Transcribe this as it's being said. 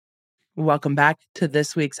Welcome back to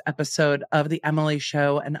this week's episode of The Emily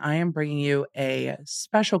Show, and I am bringing you a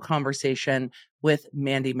special conversation with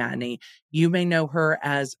Mandy Matney. You may know her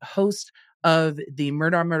as host of the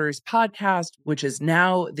Murder Murders podcast, which is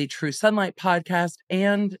now the True Sunlight podcast,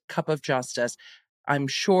 and Cup of Justice. I'm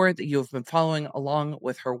sure that you've been following along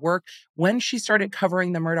with her work. When she started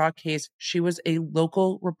covering the Murdaugh case, she was a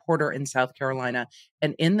local reporter in South Carolina.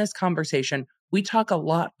 And in this conversation, we talk a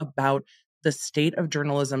lot about the state of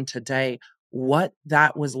journalism today, what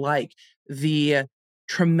that was like, the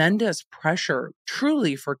tremendous pressure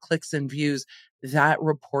truly for clicks and views that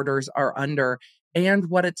reporters are under, and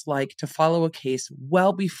what it's like to follow a case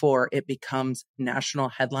well before it becomes national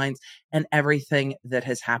headlines and everything that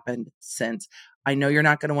has happened since. I know you're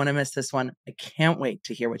not going to want to miss this one. I can't wait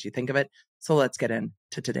to hear what you think of it. So let's get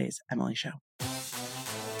into today's Emily Show.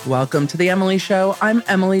 Welcome to The Emily Show. I'm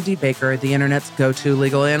Emily D. Baker, the internet's go-to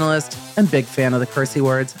legal analyst and big fan of the cursey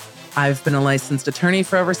words. I've been a licensed attorney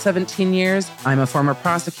for over 17 years. I'm a former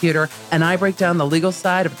prosecutor, and I break down the legal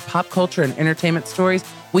side of pop culture and entertainment stories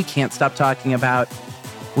we can't stop talking about.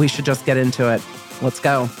 We should just get into it. Let's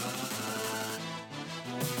go.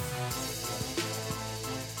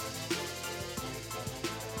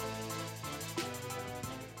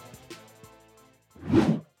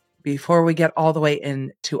 Before we get all the way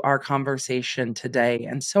into our conversation today,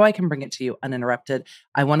 and so I can bring it to you uninterrupted,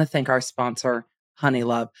 I want to thank our sponsor,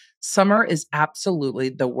 Honeylove. Summer is absolutely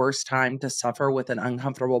the worst time to suffer with an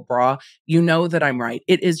uncomfortable bra. You know that I'm right.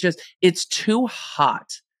 It's too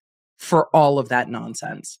hot for all of that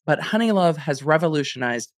nonsense. But Honeylove has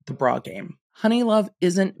revolutionized the bra game. Honeylove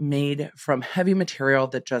isn't made from heavy material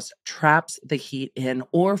that just traps the heat in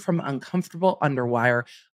or from uncomfortable underwire,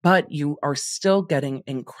 but you are still getting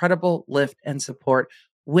incredible lift and support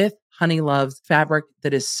with Honeylove's fabric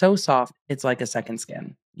that is so soft, it's like a second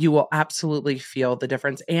skin. You will absolutely feel the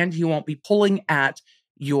difference, and you won't be pulling at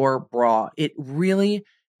your bra. It really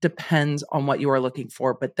depends on what you are looking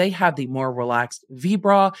for, but they have the more relaxed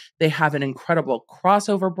V-bra. They have an incredible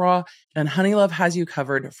crossover bra, and Honeylove has you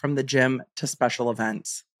covered from the gym to special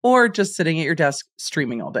events or just sitting at your desk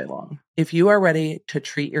streaming all day long. If you are ready to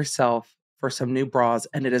treat yourself for some new bras,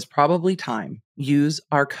 and it is probably time, use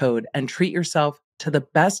our code and treat yourself to the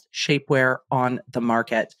best shapewear on the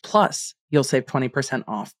market. Plus, you'll save 20%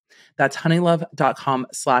 off. That's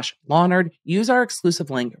honeylove.com/Lawnerd. Use our exclusive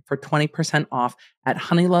link for 20% off at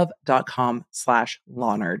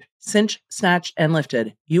honeylove.com/Lawnerd. Cinch, snatched, and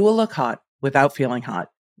lifted. You will look hot without feeling hot.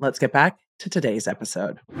 Let's get back to today's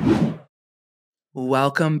episode.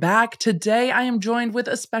 Welcome back. Today, I am joined with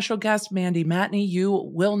a special guest, Mandy Matney.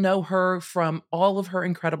 You will know her from all of her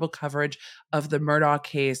incredible coverage of the Murdaugh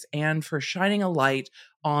case and for shining a light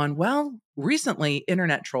on, well, recently,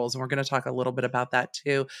 internet trolls. And we're going to talk a little bit about that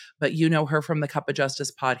too. But you know her from the Cup of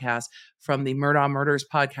Justice podcast, from the Murdaugh Murders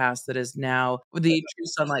podcast that is now the True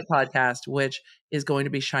Sunlight podcast, which is going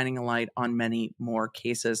to be shining a light on many more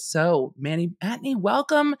cases. So, Mandy Matney,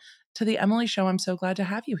 welcome to the Emily Show. I'm so glad to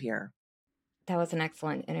have you here. That was an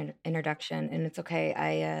excellent introduction, and it's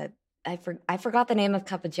okay. I forgot the name of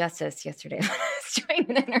Cup of Justice yesterday when I was doing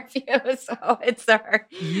an interview, so it's her.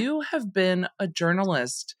 You have been a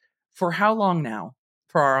journalist for how long now?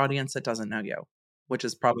 For our audience that doesn't know you, which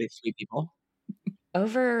is probably 3 people.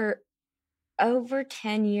 Over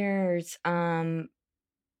 10 years. I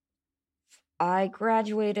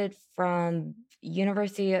graduated from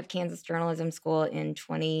University of Kansas Journalism School in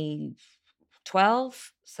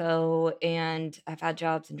 2012. So, and I've had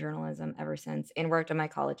jobs in journalism ever since and worked on my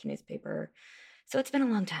college newspaper. So it's been a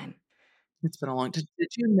long time. It's been a long time. Did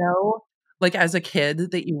you know, like, as a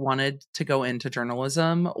kid that you wanted to go into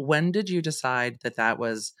journalism? When did you decide that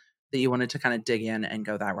you wanted to kind of dig in and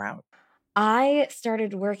go that route? I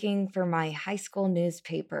started working for my high school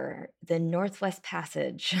newspaper, the Northwest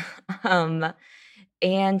Passage, um,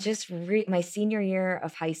 and just my senior year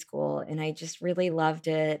of high school, and I just really loved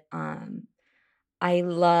it. I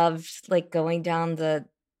loved like going down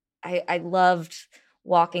I loved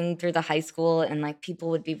walking through the high school and like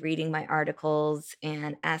people would be reading my articles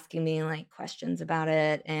and asking me like questions about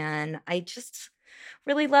it. And I just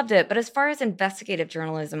really loved it. But as far as investigative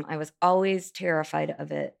journalism, I was always terrified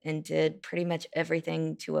of it and did pretty much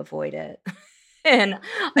everything to avoid it. And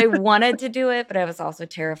I wanted to do it, but I was also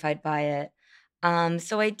terrified by it.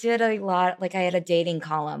 So I did a lot, like I had a dating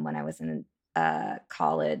column when I was in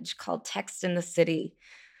college called Text in the City.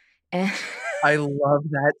 And I love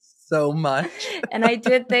that so much. and I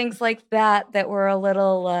did things like that were a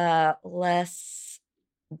little less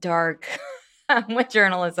dark with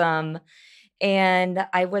journalism. And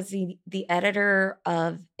I was the editor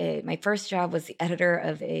of my first job was the editor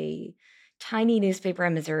of a tiny newspaper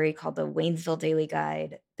in Missouri called the Waynesville Daily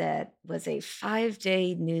Guide that was a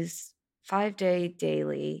 5-day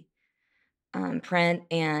daily print,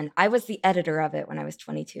 and I was the editor of it when I was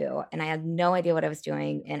 22, and I had no idea what I was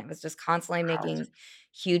doing, and it was just constantly Wow. making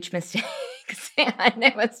huge mistakes, and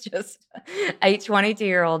it was just a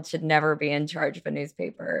 22-year-old should never be in charge of a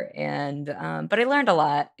newspaper, and, but I learned a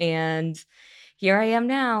lot, and here I am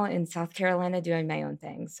now in South Carolina doing my own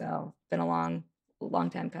thing, so been a long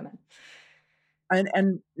time coming.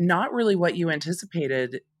 And not really what you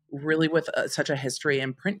anticipated, really, with, such a history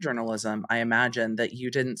in print journalism. I imagine that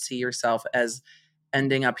you didn't see yourself as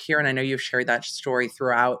ending up here, and I know you've shared that story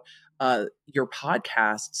throughout, your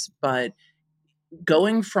podcasts, but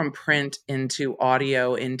going from print into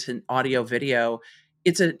audio video,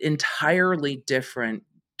 it's an entirely different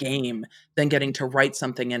game than getting to write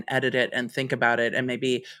something and edit it and think about it and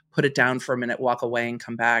maybe put it down for a minute, walk away and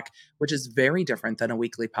come back, which is very different than a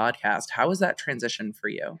weekly podcast. How is that transition for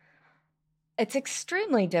you? It's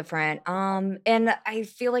extremely different, and I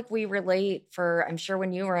feel like we relate for I'm sure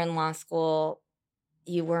when you were in law school,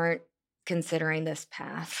 you weren't considering this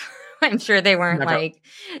path. I'm sure they weren't Never. like,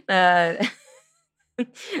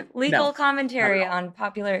 legal No, not at commentary all. on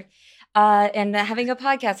popular and having a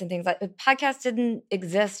podcast and things like podcasts didn't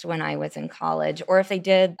exist when I was in college, or if they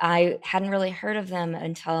did, I hadn't really heard of them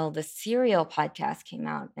until the Serial podcast came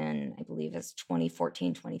out in, I believe it's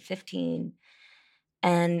 2014, 2015.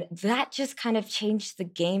 And that just kind of changed the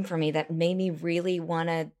game for me. That made me really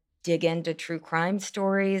wanna dig into true crime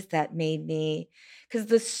stories, that made me because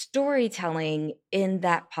the storytelling in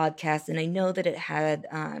that podcast and I know that it had,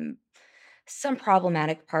 some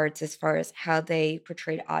problematic parts as far as how they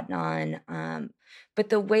portrayed Adnan, but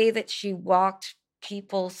the way that she walked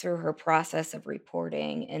people through her process of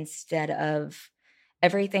reporting instead of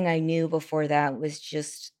everything I knew before that was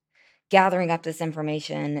just gathering up this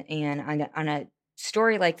information, and on a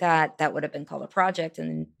story like that, that would have been called a project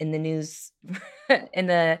in the news in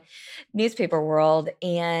the newspaper world,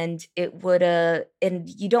 and it woulda and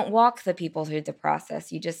you don't walk the people through the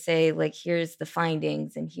process, you just say, like, "Here's the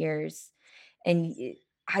findings, and here's" and y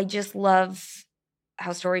I just love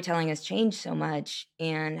how storytelling has changed so much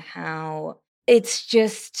and how it's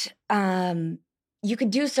just, you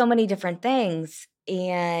could do so many different things,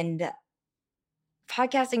 and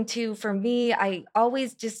podcasting too, for me, I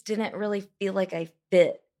always just didn't really feel like I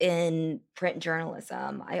fit in print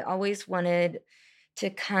journalism. I always wanted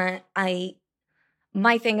to I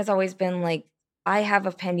my thing has always been like, I have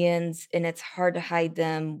opinions and it's hard to hide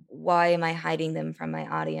them. Why am I hiding them from my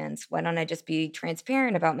audience? Why don't I just be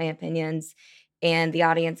transparent about my opinions and the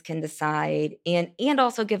audience can decide and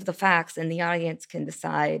also give the facts and the audience can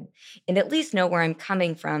decide and at least know where I'm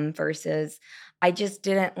coming from versus I just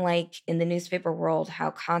didn't like in the newspaper world how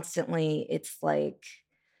constantly it's like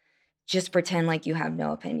just pretend like you have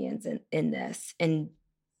no opinions in this and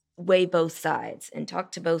weigh both sides and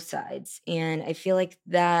talk to both sides. And I feel like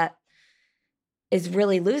that is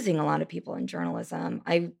really losing a lot of people in journalism.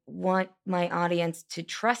 I want my audience to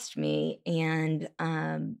trust me, and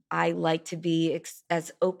I like to be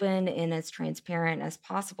as open and as transparent as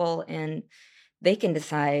possible. And they can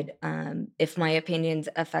decide if my opinions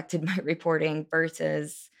affected my reporting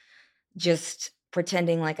versus just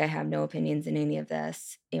pretending like I have no opinions in any of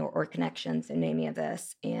this or connections in any of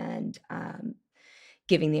this and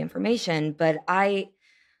giving the information. But I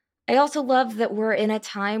also love that we're in a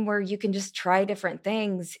time where you can just try different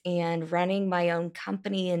things and running my own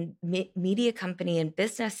company and media company and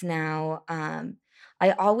business now.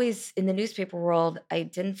 I always, in the newspaper world, I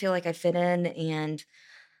didn't feel like I fit in and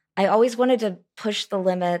I always wanted to push the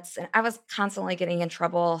limits and I was constantly getting in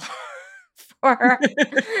trouble for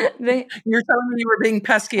the You're telling me you were being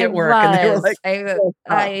pesky I at work and they were like, was. I "Oh,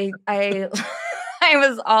 stop." I I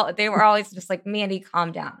was all they were always just like, "Mandy,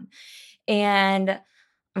 calm down." And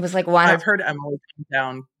I was like, "Why don't" I've heard Emily come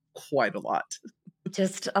down quite a lot.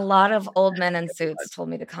 just a lot of old men in suits told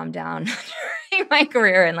me to calm down during my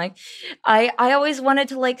career, and, like, I always wanted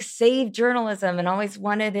to, like, save journalism and always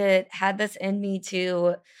wanted it had this in me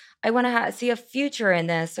to I wanna see a future in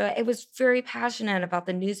this, so I was very passionate about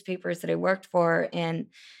the newspapers that I worked for and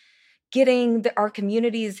getting our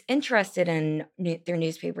communities interested in their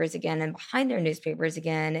newspapers again and behind their newspapers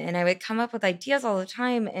again. And I would come up with ideas all the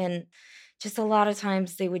time. And just a lot of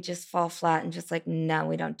times they would just fall flat and just like, no,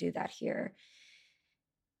 we don't do that here.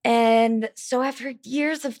 And so after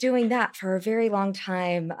years of doing that for a very long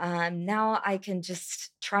time, now I can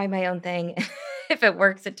just try my own thing. If it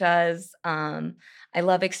works, it does. I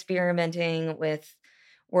love experimenting with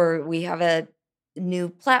where we have a new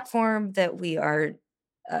platform that we are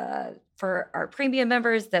for our premium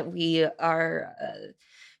members that we are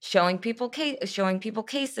showing people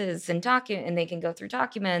cases and and they can go through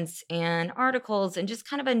documents and articles and just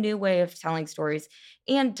kind of a new way of telling stories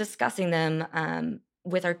and discussing them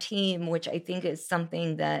with our team, which I think is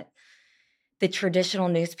something that the traditional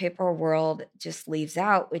newspaper world just leaves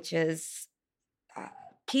out, which is uh,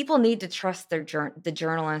 people need to trust the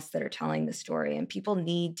journalists that are telling the story, and people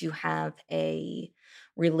need to have a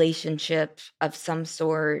relationship of some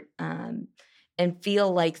sort, and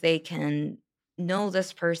feel like they can know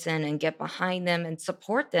this person and get behind them and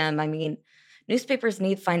support them. I mean, newspapers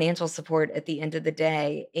need financial support at the end of the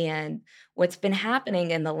day, and what's been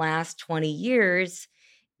happening in the last 20 years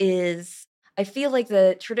is I feel like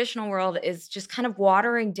the traditional world is just kind of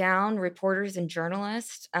watering down reporters and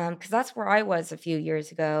journalists, because that's where I was a few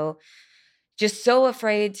years ago, just so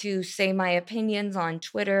afraid to say my opinions on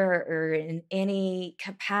Twitter or in any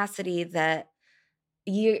capacity that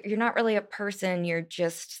you're not really a person, you're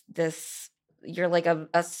just this you're like a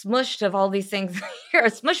smushed of all these things. You're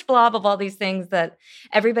a smush blob of all these things that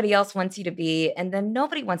everybody else wants you to be, and then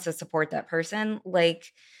nobody wants to support that person.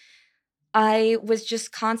 Like, I was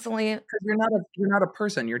just constantly 'Cause you're not a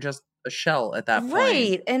person, you're just a shell at that point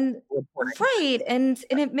right, and reporting. right, and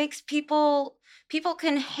it makes people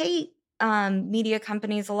can hate, media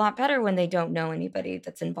companies a lot better when they don't know anybody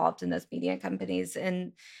that's involved in those media companies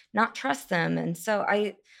and not trust them, and so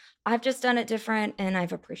I've just done it different, and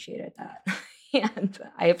I've appreciated that, and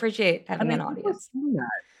I appreciate And having I an think we're audience. seeing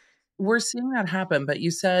that. We're seeing that happen, but you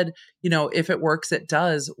said, if it works, it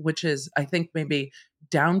does, which is, I think, maybe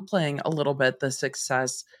downplaying a little bit the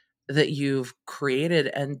success that you've created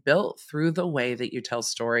and built through the way that you tell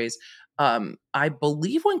stories. I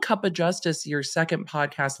believe when Cup of Justice, your second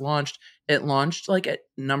podcast launched, it launched like at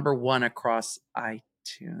number one across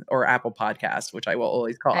iTunes or Apple Podcast, which I will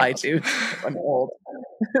always call I will too. iTunes because I'm old.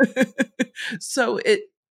 So it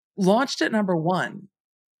launched at number one.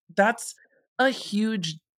 That's a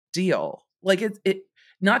huge deal. Like it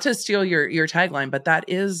not to steal your tagline, but that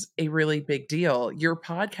is a really big deal. Your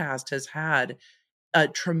podcast has had a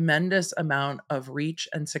tremendous amount of reach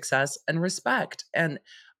and success and respect. And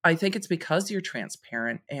I think it's because you're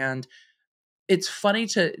transparent, and it's funny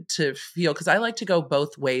to feel, because I like to go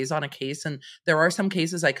both ways on a case, and there are some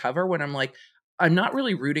cases I cover when I'm like, I'm not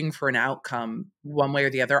really rooting for an outcome one way or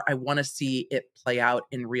the other. I wanna see it play out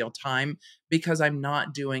in real time because I'm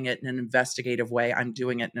not doing it in an investigative way, I'm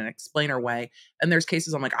doing it in an explainer way, and there's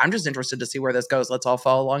cases I'm like, "I'm just interested to see where this goes, let's all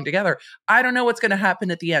follow along together." I don't know what's gonna happen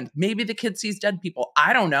at the end. Maybe the kid sees dead people,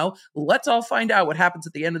 I don't know. Let's all find out what happens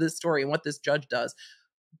at the end of this story and what this judge does.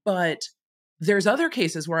 But there's other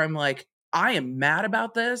cases where I'm like, I am mad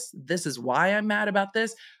about this. This is why I'm mad about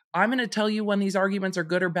this. I'm going to tell you when these arguments are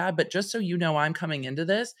good or bad, but just so you know, I'm coming into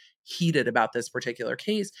this heated about this particular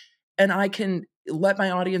case. And I can let my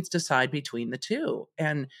audience decide between the two.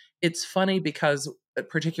 And it's funny because,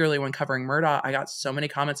 particularly when covering Murdaugh, I got so many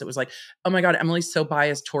comments. It was like, oh my God, Emily's so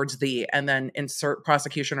biased towards thee. And then insert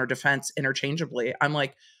prosecution or defense interchangeably. I'm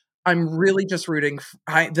like, I'm really just rooting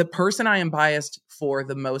the person I am biased for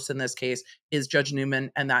the most in this case is Judge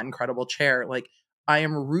Newman and that incredible chair. Like, I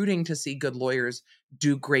am rooting to see good lawyers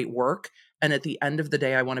do great work, and at the end of the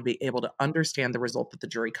day, I wanna be able to understand the result that the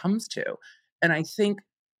jury comes to. And I think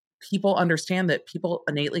people understand that people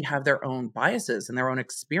innately have their own biases and their own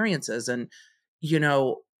experiences, and, you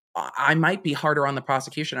know, I might be harder on the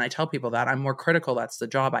prosecution, I tell people that, I'm more critical, that's the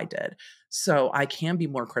job I did. So, I can be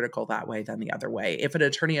more critical that way than the other way. If an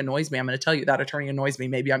attorney annoys me, I'm gonna tell you, "That attorney annoys me,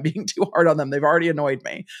 maybe I'm being too hard on them, they've already annoyed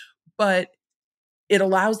me." But it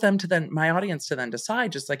allows them to then my audience to then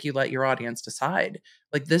decide, just like you let your audience decide.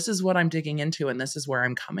 Like, "This is what I'm digging into, and this is where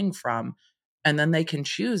I'm coming from," and then they can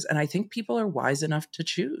choose, and I think people are wise enough to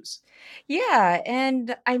choose. Yeah,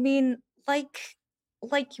 and I mean, like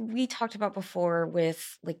we talked about before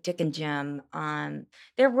with like Dick and Jim,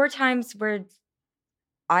 there were times where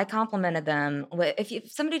I complimented them. If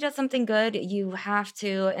somebody does something good, you have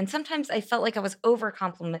to. And sometimes I felt like I was over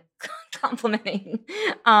complimenting,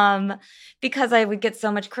 um, because I would get so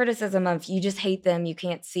much criticism of you just hate them, you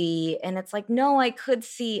can't see. And it's like, no, I could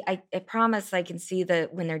see. I promise I can see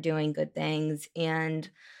that when they're doing good things. And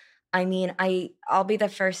I mean, I'll be the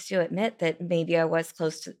first to admit that maybe I was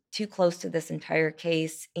too close to this entire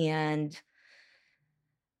case, and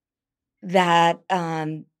that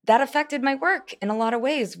affected my work in a lot of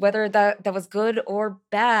ways, whether that was good or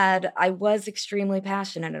bad. I was extremely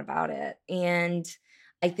passionate about it, and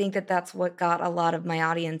I think that that's what got a lot of my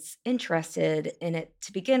audience interested in it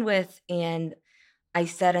to begin with, and I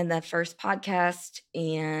said in the first podcast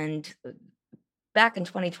and back in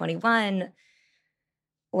 2021,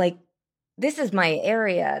 like, this is my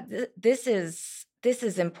area. This is this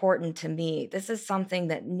is important to me. This is something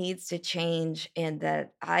that needs to change and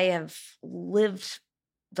that I have lived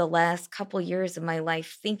the last couple years of my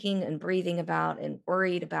life thinking and breathing about and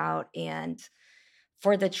worried about. And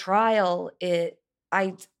for the trial,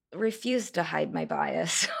 I refuse to hide my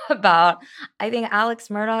bias about I think Alex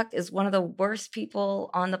Murdoch is one of the worst people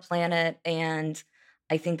on the planet, and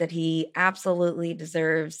I think that he absolutely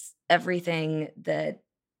deserves everything that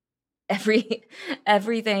every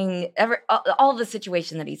all the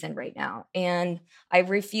situation that he's in right now, and I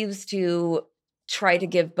refuse to try to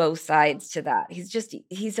give both sides to that.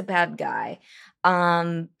 He's a bad guy.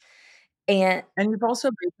 Um, and And you've also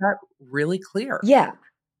made that really clear. yeah,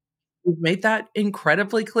 You've made that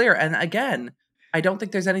incredibly clear, and again, I don't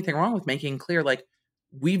think there's anything wrong with making clear, like,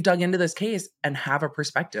 we've dug into this case and have a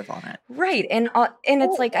perspective on it. right, and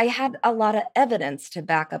it's like I had a lot of evidence to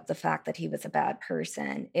back up the fact that he was a bad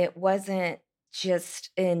person. It wasn't just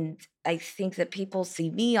and I think that people see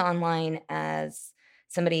me online as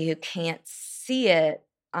somebody who can't see it,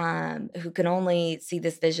 who can only see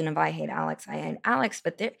this vision of I hate Alex,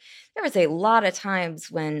 but there was a lot of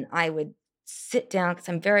times when I would sit down because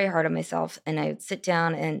 'cause I'm very hard on myself, and I would sit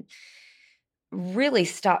down and really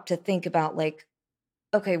stop to think about, like,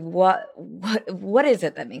 okay, what is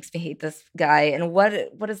it that makes me hate this guy, and what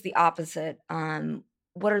is the opposite?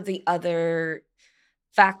 What are the other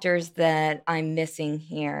factors that I'm missing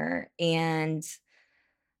here? And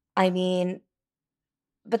I mean,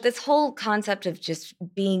 but this whole concept of just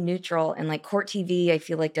being neutral and like court TV, I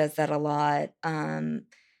feel like does that a lot.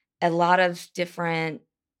 A lot of different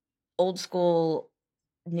old school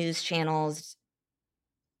news channels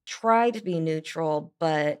try to be neutral,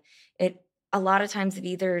 but it a lot of times it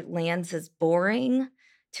either lands as boring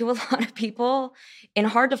to a lot of people and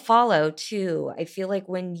hard to follow too. I feel like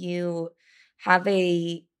when you have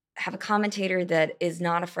a have a commentator that is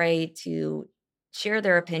not afraid to share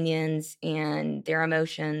their opinions and their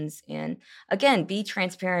emotions and again be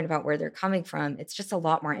transparent about where they're coming from, it's just a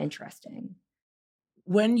lot more interesting.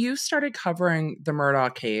 When you started covering the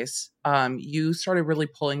Murdaugh case, you started really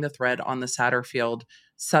pulling the thread on the Satterfield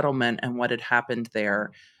settlement and what had happened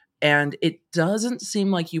there. And it doesn't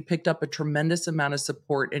seem like you picked up a tremendous amount of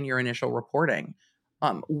support in your initial reporting.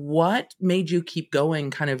 What made you keep going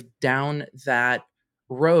kind of down that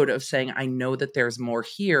road of saying, I know that there's more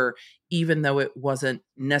here, even though it wasn't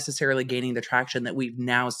necessarily gaining the traction that we've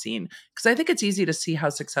now seen? Because I think it's easy to see how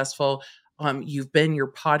successful you've been,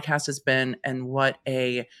 your podcast has been, and what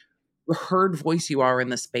a heard voice you are in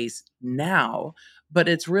the space now. But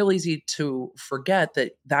it's real easy to forget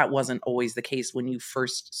that that wasn't always the case when you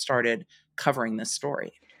first started covering this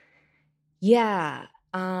story. Yeah.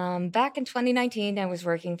 Back in 2019, I was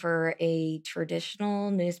working for a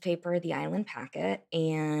traditional newspaper, the Island Packet,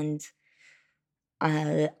 and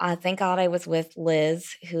I thank God I was with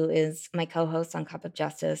Liz, who is my co-host on Cup of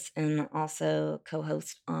Justice and also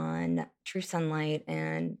co-host on True Sunlight,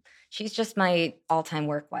 and she's just my all-time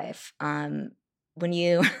work wife. When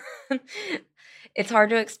you it's hard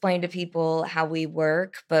to explain to people how we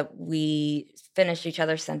work, but we finish each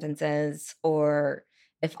other's sentences, or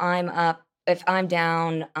if I'm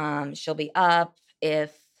down, she'll be up.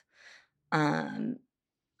 If um,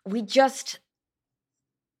 we just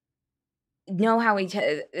know how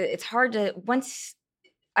it's hard to once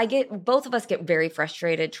I get both of us get very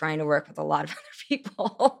frustrated trying to work with a lot of other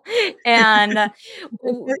people, and,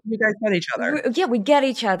 w You guys met each other. yeah, we get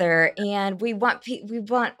each other, and we want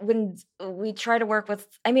when we try to work with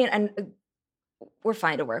I mean, and, we're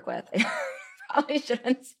fine to work with. Probably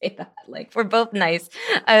shouldn't say that, like, we're both nice.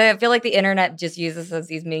 I feel like the internet just uses us as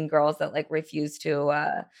these mean girls that, like, refuse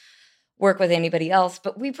to, work with anybody else,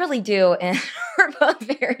 but we really do, and we're both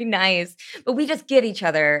very nice, but we just get each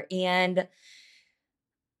other, and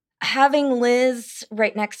having Liz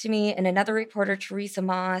right next to me and another reporter, Teresa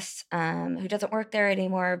Moss, who doesn't work there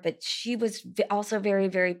anymore, but she was also very,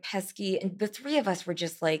 very pesky. And the three of us were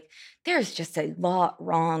just like, there's just a lot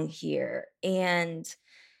wrong here. And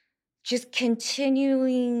just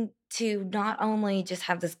continuing to not only just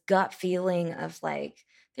have this gut feeling of like,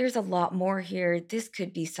 there's a lot more here. This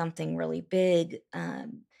could be something really big.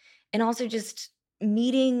 And also just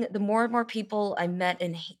meeting the more and more people I met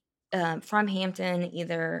from Hampton,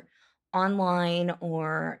 either online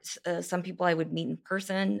or some people I would meet in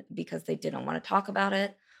person because they didn't want to talk about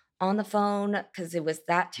it on the phone because it was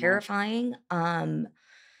that Yeah. terrifying.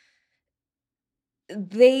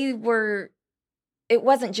 They were it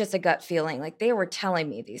wasn't just a gut feeling, like, they were telling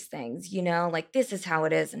me these things, like, "This is how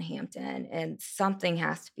it is in Hampton, and something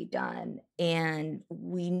has to be done, and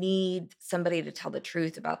we need somebody to tell the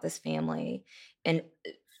truth about this family," and,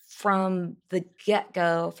 from the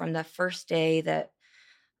get-go, from the first day that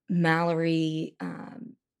Mallory,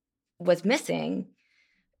 was missing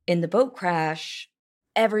in the boat crash,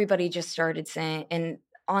 everybody just started saying, and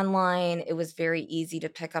online, it was very easy to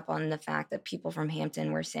pick up on the fact that people from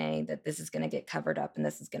Hampton were saying that this is gonna get covered up and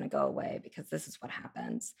this is gonna go away because this is what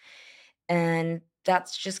happens. And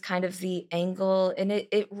that's just kind of the angle, and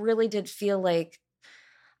it really did feel like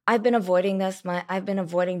I've been avoiding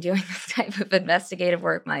doing this type of investigative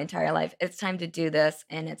work my entire life. It's time to do this,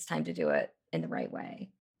 and it's time to do it in the right way.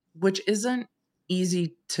 which isn't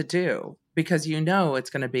easy to do because you know it's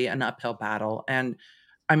going to be an uphill battle. And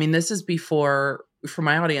I mean, this is before for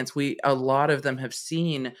my audience, we a lot of them have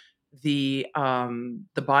seen the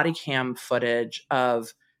body cam footage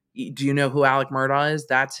of do you know who Alec Murdaugh is?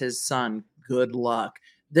 That's his son. Good luck.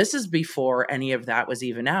 This is before any of that was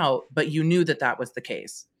even out, but you knew that that was the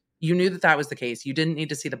case. You knew that that was the case. You didn't need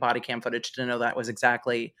to see the body cam footage to know that was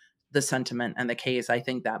exactly the sentiment and the case. I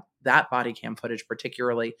think that that body cam footage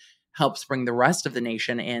particularly helps bring the rest of the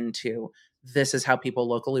nation into this is how people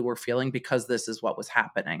locally were feeling because this is what was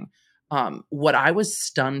happening. What I was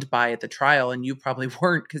stunned by at the trial, and you probably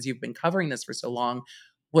weren't because you've been covering this for so long,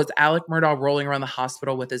 was Alec Murdaugh rolling around the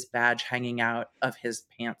hospital with his badge hanging out of his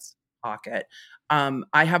pants pocket.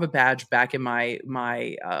 I have a badge back in my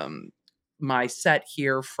set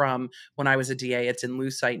here from when I was a DA. It's in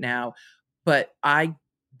Lucite now, but I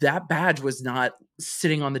that badge was not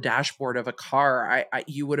sitting on the dashboard of a car.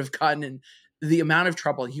 You would have gotten in the amount of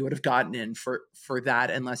trouble you would have gotten in for that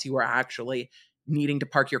unless you were actually needing to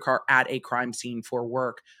park your car at a crime scene for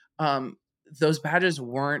work. Um, those badges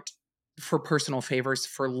weren't for personal favors,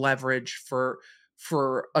 for leverage, for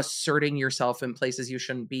asserting yourself in places you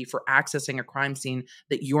shouldn't be, for accessing a crime scene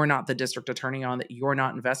that you're not the district attorney on, that you're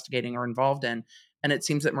not investigating or involved in. And it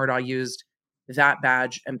seems that Murdaugh used that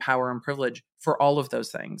badge and power and privilege for all of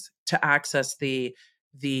those things to access the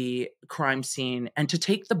crime scene and to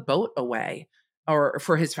take the boat away or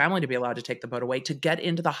for his family to be allowed to take the boat away to get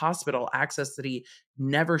into the hospital access that he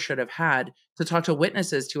never should have had to talk to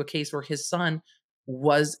witnesses to a case where his son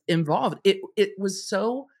was involved. It was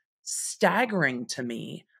so staggering to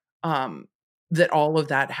me that all of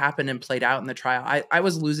that happened and played out in the trial. I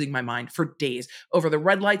was losing my mind for days over the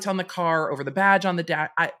red lights on the car, over the badge on the dash.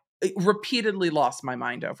 I repeatedly lost my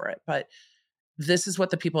mind over it. But this is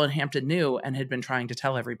what the people in Hampton knew and had been trying to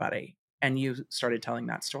tell everybody. And you started telling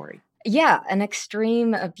that story. Yeah, an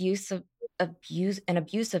extreme abuse of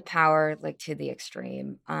power, like, to the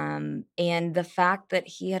extreme, and the fact that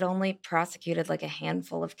he had only prosecuted, like, a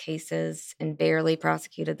handful of cases and barely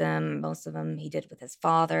prosecuted them, most of them he did with his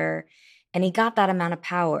father, and he got that amount of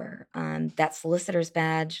power, that solicitor's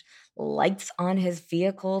badge, lights on his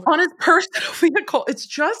vehicle. On his personal vehicle. It's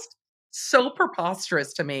just so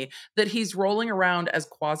preposterous to me that he's rolling around as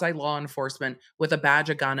quasi law enforcement with a badge,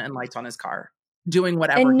 a gun, and lights on his car, doing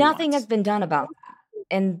whatever And he nothing has wants. been done about that,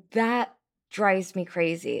 and that drives me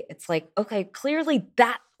crazy. It's like, okay, clearly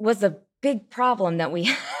that was a big problem that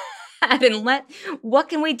we had, and what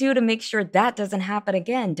can we do to make sure that doesn't happen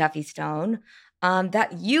again, Duffy Stone?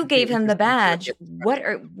 That you gave David him the Christine Stewart.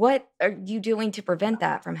 badge. What are you doing to prevent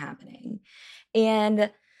that from happening?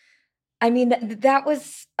 And, I mean, that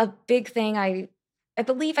was a big thing. I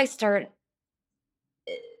believe I started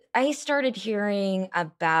hearing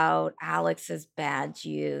about Alex's badge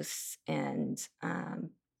use and,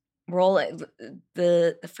 roll it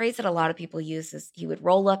the phrase that a lot of people use is he would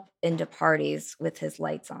roll up into parties with his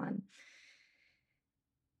lights on.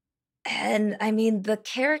 And, I mean, the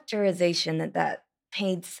characterization that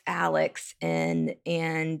paints Alex in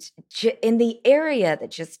and in the area that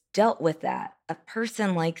just dealt with that, a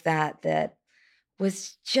person like that that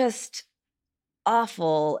was just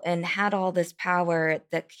awful and had all this power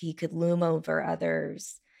that he could loom over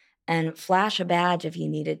others and flash a badge if he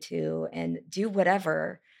needed to and do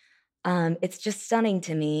whatever. It's just stunning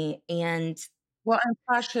to me, and Well, and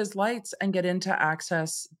flash his lights and get into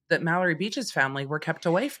access that Mallory Beach's family were kept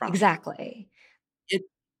away from. exactly. It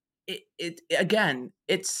it again,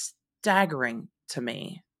 it's staggering to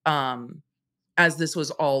me, as this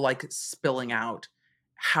was all, like, spilling out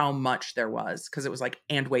how much there was because it was like,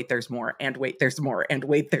 "And wait, there's more, and wait, there's more, and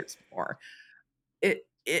wait, there's more."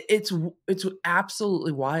 It's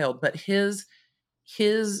absolutely wild, but his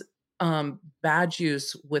bad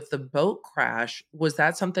use with the boat crash, was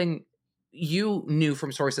that something you knew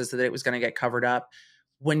from sources that it was gonna get covered up?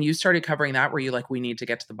 When you started covering that, were you like, "We need to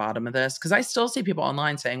get to the bottom of this?" Because I still see people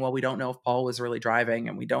online saying, "Well, we don't know if Paul was really driving,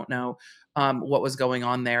 and we don't know, what was going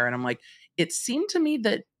on there," and I'm like, it seemed to me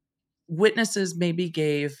that witnesses maybe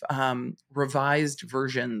gave, revised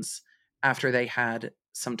versions after they had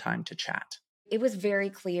some time to chat. it was very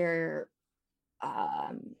clear,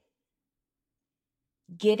 um,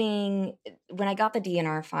 getting when I got the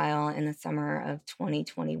DNR file in the summer of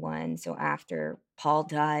 2021, so after Paul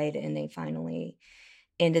died and they finally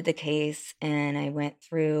ended the case, and I went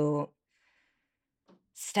through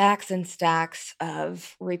stacks and stacks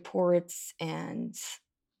of reports and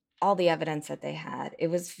all the evidence that they had. It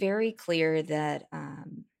was very clear that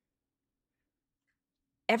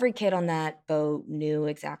every kid on that boat knew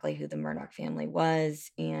exactly who the Murdoch family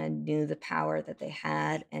was and knew the power that they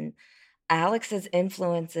had. And Alex's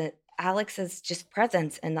just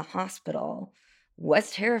presence in the hospital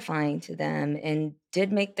was terrifying to them and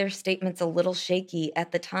did make their statements a little shaky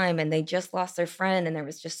at the time. And they just lost their friend, and there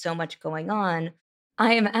was just so much going on.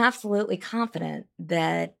 I am absolutely confident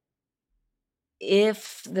that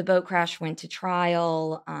if the boat crash went to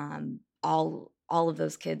trial, all of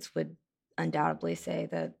those kids would undoubtedly say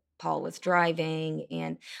that Paul was driving,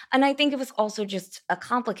 and I think it was also just a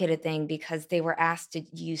complicated thing because they were asked, "Did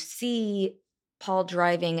you see Paul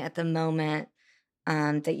driving at the moment,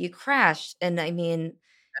 that you crashed?" And I mean,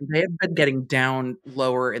 And they had been getting down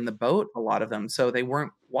lower in the boat, a lot of them, so they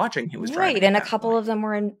weren't watching who was right, driving at and a that couple point. of them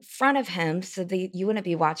were in front of him, so you wouldn't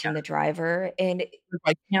be Yeah, watching the driver, and if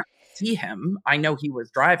I can't see him, I know he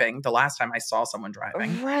was driving the last time I saw someone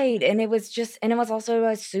driving. right, and it was also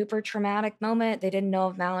a super traumatic moment. They didn't know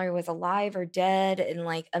if Mallory was alive or dead, and,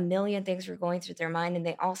 like, a million things were going through their mind, and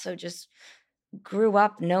they also just grew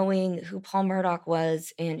up knowing who Paul Murdoch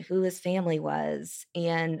was and who his family was,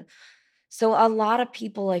 and so a lot of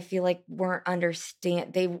people I feel like weren't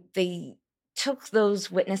understand they took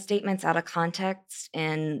those witness statements out of context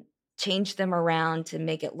and changed them around to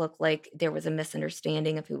make it look like there was a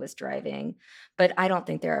misunderstanding of who was driving, but I don't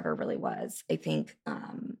think there ever really was. I think,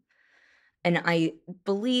 and I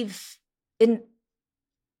believe in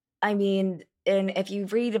I mean, and if you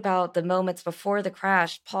read about the moments before the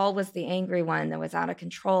crash, Paul was the angry one that was out of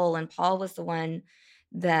control, and Paul was the one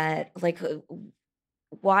that, like,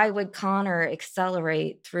 why would Connor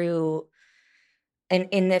accelerate through and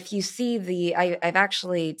if you see I've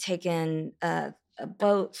actually taken a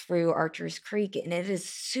boat through Archer's Creek, and it is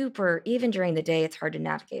super even during the day, it's hard to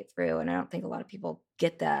navigate through, and I don't think a lot of people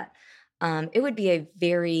get that. It would be a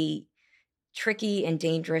very tricky and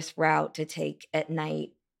dangerous route to take at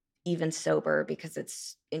night, even sober, because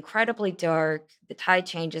it's incredibly dark, the tide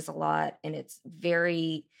changes a lot, and it's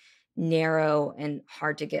very narrow and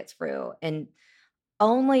hard to get through, and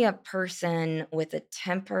only a person with a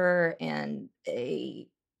temper and a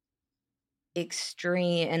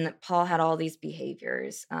extreme and Paul had all these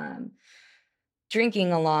behaviors,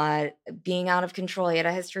 drinking a lot, being out of control. He had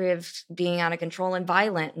a history of being out of control and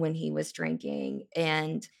violent when he was drinking,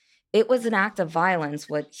 and it was an act of violence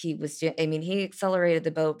what he was doing. I mean, he accelerated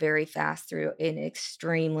the boat very fast through an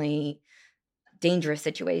extremely dangerous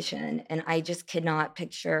situation, and I just could not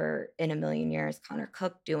picture in a million years Connor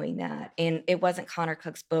Cook doing that, and it wasn't Connor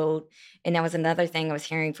Cook's boat, and that was another thing I was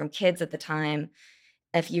hearing from kids at the time.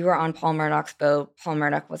 If you were on Paul Murdoch's boat, Paul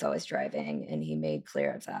Murdoch was always driving, and he made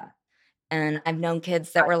clear of that. And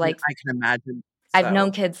I can imagine I've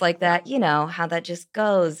known so. kids like Yeah. that, you know, how that just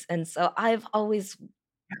goes, and so I've always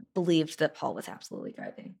believed that Paul was absolutely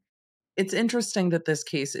driving. It's interesting that this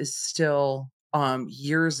case is still,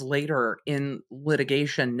 years later in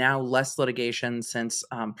litigation, now less litigation since,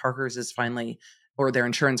 Parker's is finally or their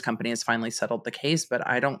insurance company has finally settled the case, but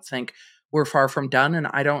I don't think we're far from done, and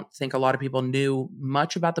I don't think a lot of people knew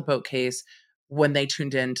much about the boat case when they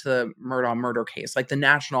tuned into the Murdaugh murder case. Like, the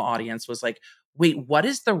national audience was like, "Wait, what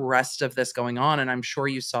is the rest of this going on?" And I'm sure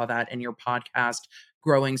you saw that in your podcast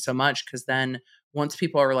growing so much because then once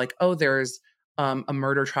people are like, "Oh, there's a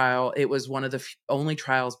murder trial." It was one of the only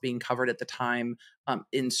trials being covered at the time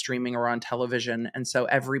in streaming or on television. And so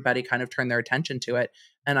everybody kind of turned their attention to it.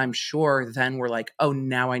 And I'm sure then we're like, oh,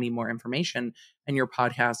 now I need more information. And your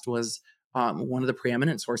podcast was one of the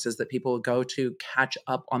preeminent sources that people would go to catch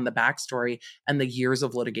up on the backstory and the years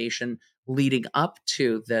of litigation leading up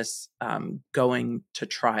to this going to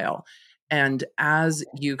trial. And as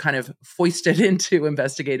you kind of foisted into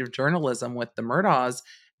investigative journalism with the Murdaughs,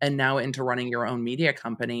 and now into running your own media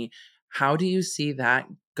company. How do you see that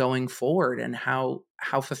going forward, and how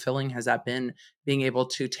fulfilling has that been being able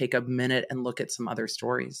to take a minute and look at some other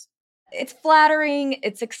stories? It's flattering,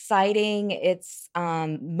 it's exciting, it's,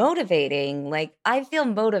 motivating, like, I feel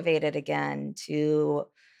motivated again to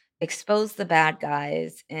expose the bad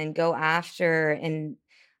guys and go after and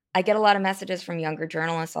I get a lot of messages from younger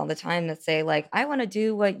journalists all the time that say, like, "I wanna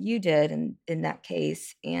do what you did in that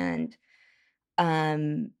case," and,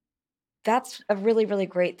 um, that's a really, really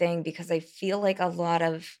great thing because I feel like a lot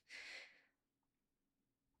of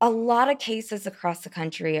a lot of cases across the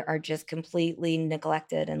country are just completely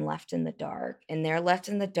neglected and left in the dark, and they're left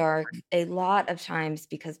in the dark a lot of times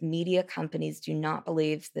because media companies do not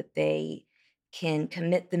believe that they can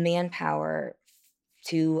commit the manpower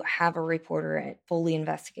to have a reporter fully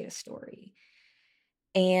investigate a story.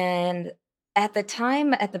 And at the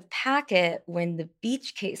time at the packet when the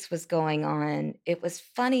beach case was going on, it was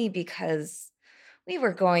funny because we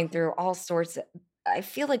were going through all sorts of I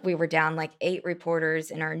feel like we were down like 8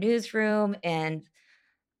 reporters in our newsroom, and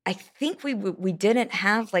I think we didn't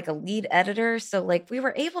have, like, a lead editor, so, like, we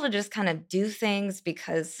were able to just kinda do things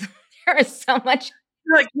because there was so much.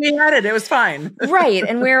 Like, we had it was fine. Right,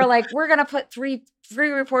 and we were like, "We're gonna put 3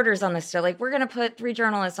 reporters on this story, like, we're gonna put 3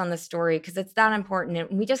 journalists on this story because it's that important,"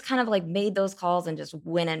 and we just kind of, like, made those calls and just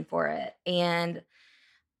went in for it,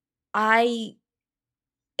 I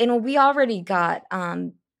and we already got,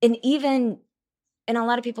 and even and a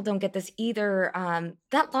lot of people don't get this either,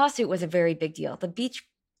 that lawsuit was a very big deal. The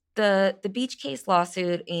beach case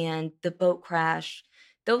lawsuit and the boat crash,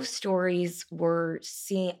 those stories were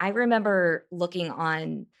seen. I remember looking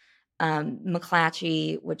on,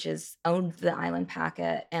 McClatchy, which is owned the Island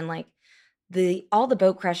Packet, and, like, all the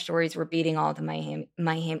boat crash stories were beating all the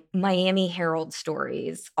Miami Herald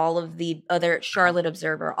stories, all of the other Charlotte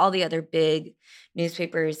Observer, all the other big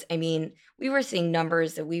newspapers. I mean, we were seeing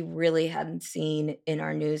numbers that we really hadn't seen in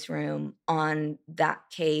our newsroom on that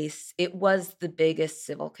case. It was the biggest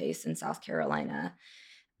civil case in South Carolina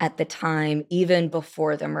at the time, even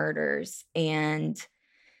before the murders, and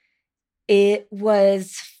it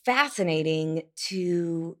was fascinating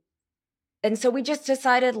to and so we just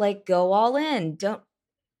decided, like, go all in. Don't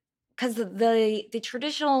 'Cause the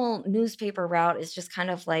traditional newspaper route is just kind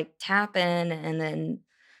of like tap in and then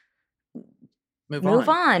Move move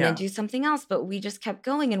on. on and Yeah. do something else, but we just kept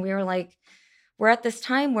going and we were like, we're at this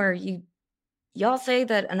time where y'all say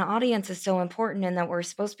that an audience is so important and that we're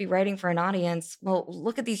supposed to be writing for an audience. Well,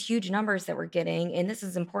 look at these huge numbers that we're getting, and this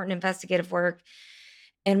is important investigative work.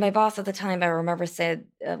 And my boss at the time, I remember said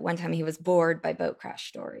one time he was bored by boat crash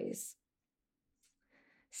stories.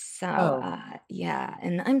 So, Oh, yeah,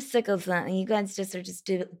 and I'm sick of that, and you guys just are just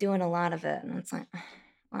doing a lot of it, and it's like,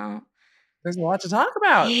 well, there's a lot to talk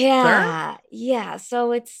about, sir. yeah, yeah,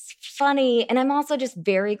 so it's funny, and I'm also just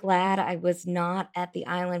very glad I was not at the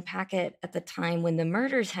Island Packet at the time when the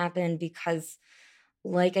murders happened because,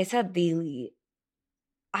 like I said, the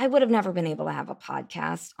I would have never been able to have a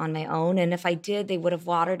podcast on my own, and if I did, they would have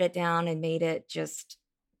watered it down and made it just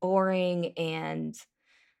boring and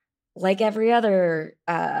like every other,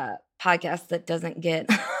 podcast that doesn't get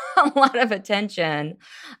a lot of attention,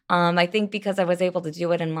 I think because I was able to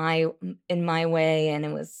do it in my way, and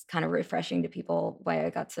it was kind of refreshing to people why I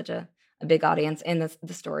got such a big audience, and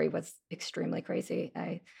the story was extremely crazy.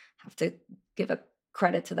 I have to give a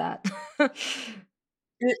credit to that.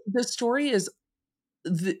 The story is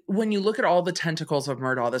when you look at all the tentacles of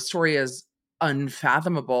Murdaugh, the story is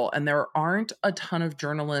unfathomable, and there aren't a ton of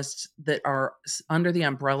journalists that are under the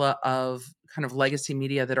umbrella of kind of legacy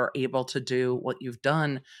media that are able to do what you've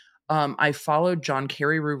done. I followed John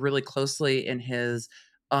Carreyrou really closely in his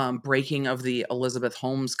breaking of the Elizabeth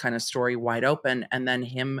Holmes kind of story wide open, and then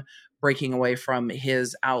him breaking away from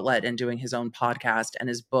his outlet and doing his own podcast and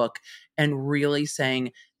his book, and really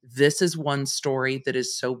saying, this is one story that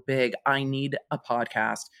is so big. I need a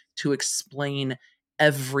podcast to explain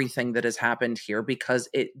everything that has happened here because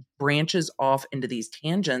it branches off into these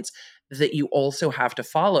tangents that you also have to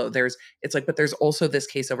follow. It's like, but there's also this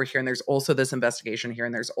case over here, and there's also this investigation here,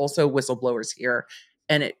 and there's also whistleblowers here.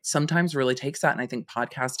 And it sometimes really takes that. And I think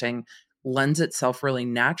podcasting lends itself really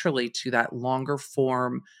naturally to that longer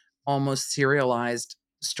form, almost serialized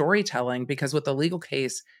storytelling because with the legal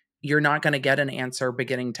case, you're not going to get an answer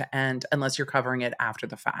beginning to end unless you're covering it after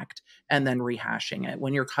the fact and then rehashing it.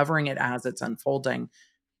 When you're covering it as it's unfolding,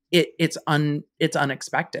 it's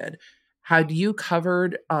unexpected. Had you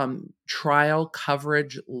covered trial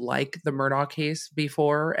coverage like the Murdaugh case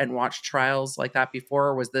before and watched trials like that before,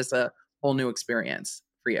 or was this a whole new experience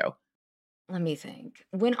for you? Let me think.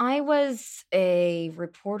 When I was a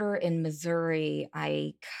reporter in Missouri,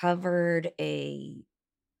 I covered a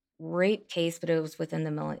rape case, but it was within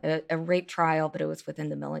the a rape trial, but it was within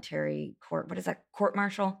the military court. What is that? Court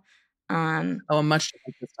martial. Um, Oh, a much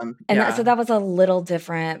different system. and that, so Yeah. that was a little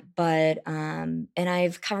different, but and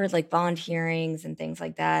I've covered like bond hearings and things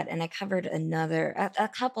like that, and I covered a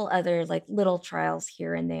couple other like little trials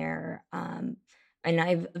here and there. And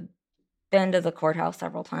I've been to the courthouse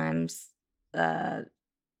several times, uh,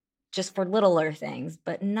 just for littler things,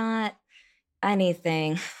 but not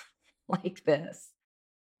anything like this.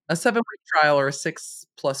 A 7-week trial or a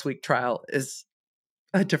 6+ week trial is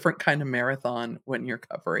a different kind of marathon when you're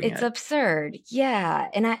covering It's it. absurd. Yeah,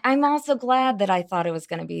 and I'm also glad that I thought it was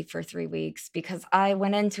gonna be for 3 weeks because I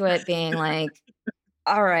went into it being like,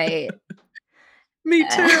 "Alright." Me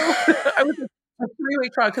too. I was a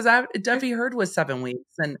 3-week trial 'cause I Debbie Heard was 7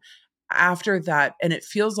 weeks, and after that and it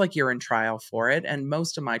feels like you're in trial for it, and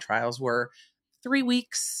most of my trials were 3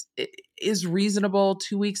 weeks is reasonable,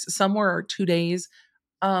 2 weeks, some were 2 days.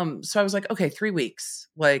 So I was like, "Okay, 3 weeks,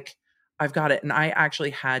 like, I've got it," and I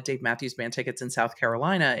actually had Dave Matthews Band tickets in South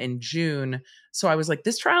Carolina in June, so I was like,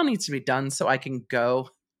 "This trial needs to be done so I can go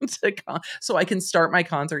so I can start my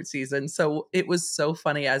concert season." So it was so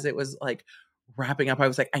funny as it was, like, wrapping up, I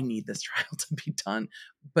was like, "I need this trial to be done,"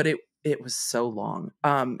 but it was so long,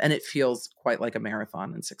 and it feels quite like a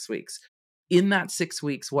marathon in 6 weeks. In that 6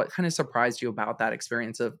 weeks, what kinda surprised you about that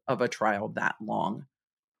experience of a trial that long?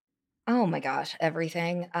 Oh my gosh,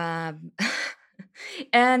 everything, and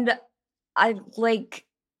I like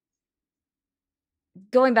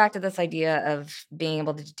going back to this idea of being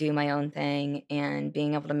able to do my own thing and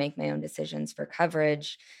being able to make my own decisions for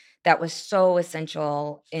coverage, that was so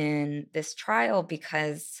essential in this trial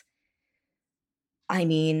because, I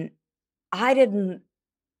mean, I didn't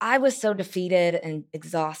I was so defeated and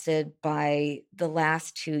exhausted by the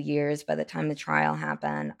last 2 years by the time the trial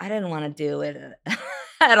happened. I didn't wanna do it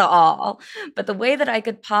at all, but the way that I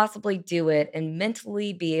could possibly do it and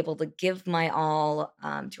mentally be able to give my all,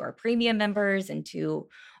 to our premium members and to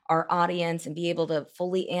our audience and be able to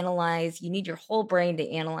fully analyze, you need your whole brain to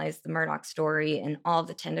analyze the Murdoch story and all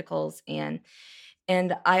the tentacles, and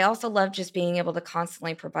I also love just being able to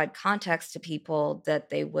constantly provide context to people that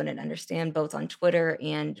they wouldn't understand both on Twitter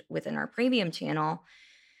and within our premium channel.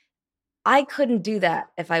 I couldn't do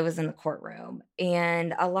that if I was in the courtroom,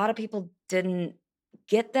 and a lot of people didn't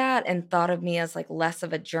get that and thought of me as, like, less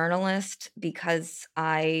of a journalist because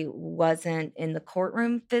I wasn't in the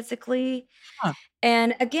courtroom physically, Huh.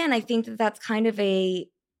 and again, I think that that's kind of an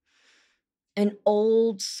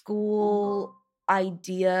old school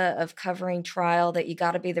idea of covering trial that you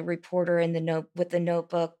gotta be the reporter in the note with the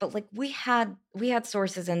notebook, but, like, we had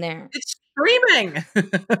sources in there. It's streaming.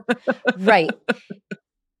 Right,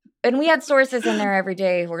 and we had sources in there every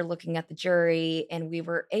day who were looking at the jury, and we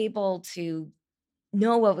were able to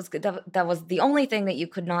know what was good. That was the only thing that you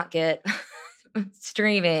could not get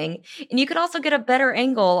streaming, and you could also get a better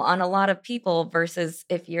angle on a lot of people versus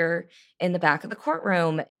if you're in the back of the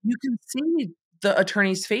courtroom. You can see the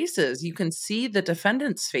attorneys' faces, you can see the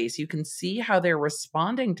defendant's face, you can see how they're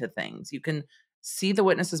responding to things, you can see the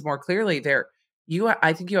witnesses more clearly.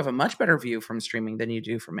 I think you have a much better view from streaming than you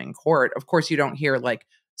do from in court. Of course, you don't hear, like,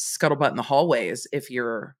 scuttlebutt in the hallways if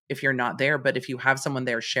you're not there, but if you have someone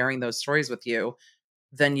there sharing those stories with you,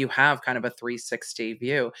 then you have kind of a 360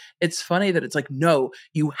 view. It's funny that it's like, "No,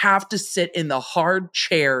 you have to sit in the hard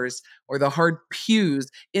chairs or the hard pews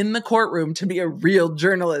in the courtroom to be a real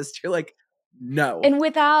journalist." You're like, "No, you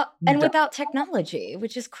don't." Without technology,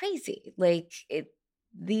 which is crazy. Like,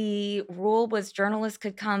 the rule was journalists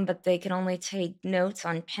could come, but they can only take notes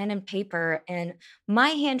on pen and paper, and my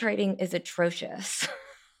handwriting is atrocious.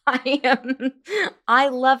 I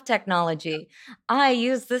love technology. I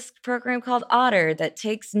use this program called Otter that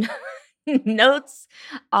takes notes,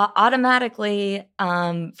 automatically,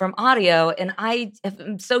 from audio, and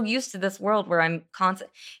am so used to this world where I'm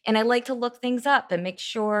constant and I like to look things up and make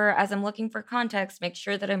sure as I'm looking for context, make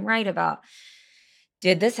sure that I'm right about,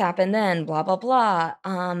 "Did this happen then? Blah, blah, blah."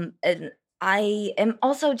 And I am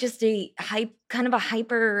also just a kind of a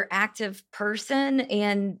hyperactive person,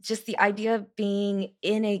 and just the idea of being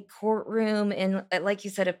in a courtroom in, like you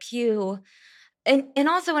said, a pew and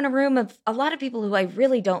also in a room of a lot of people who I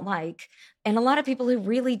really don't like, and a lot of people who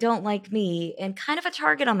really don't like me, and kind of a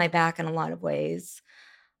target on my back in a lot of ways.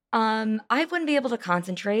 I wouldn't be able to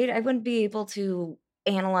concentrate. I wouldn't be able to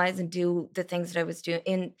analyze and do the things that I was doing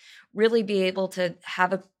and really be able to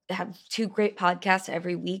have 2 great podcasts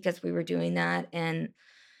every week as we were doing that, and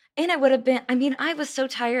I would have been, I mean, I was so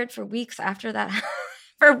tired for weeks after that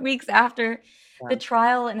for weeks after Yeah. the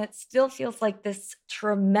trial, and it still feels like this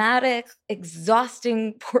traumatic,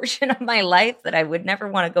 exhausting portion of my life that I would never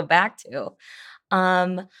wanna go back to.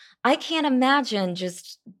 Um, I can't imagine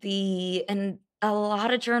just the and a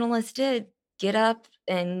lot of journalists did get up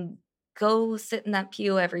and go sit in that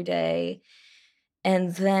pew every day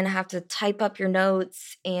and then have to type up your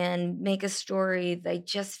notes and make a story. They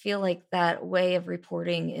just feel like that way of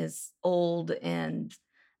reporting is old and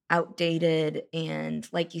outdated. And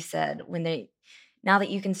like you said, now that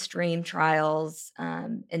you can stream trials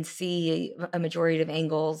and see a majority of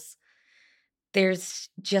angles, there's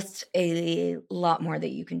just a lot more that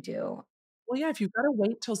you can do. Well, yeah, if you've gotta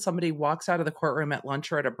wait till somebody walks out of the courtroom at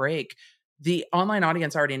lunch or at a break, the online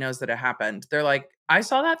audience already knows that it happened. They're like, "I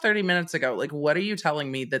saw that 30 minutes ago. Like, what are you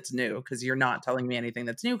telling me that's new? Because 'Cause you're not telling me anything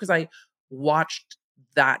that's new. Because I watched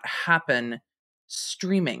that happen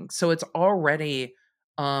streaming." So it's already,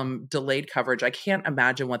 delayed coverage. I can't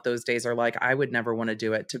imagine what those days are like. I would never wanna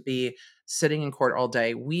do it, to be sitting in court all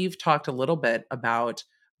day. We've talked a little bit about,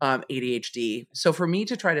 ADHD. So for me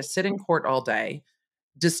to try to sit in court all day,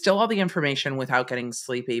 distill all the information without getting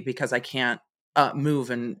sleepy because I can't, move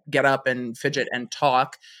and get up and fidget and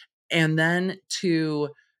talk, and then to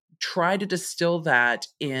try to distill that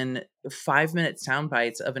in 5-minute sound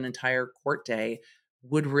bites of an entire court day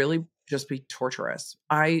would really just be torturous.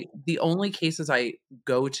 The only cases I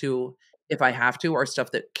go to if I have to are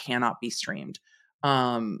stuff that cannot be streamed.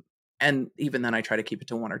 Um, and even then I try to keep it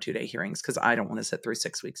to 1 or 2 day hearings because I don't wanna sit through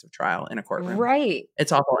 6 weeks of trial in a courtroom. Right.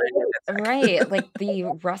 It's awful, and you get Right, sick. like the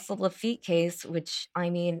Russell Laffitte case, which, I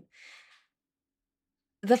mean,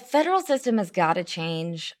 the federal system has gotta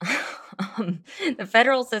change. The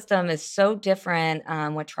federal system is so different,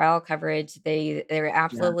 with trial coverage. There Yeah,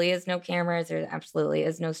 absolutely is no cameras, there absolutely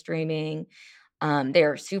is no streaming.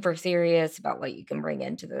 They're super serious about what you can bring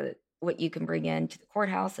into the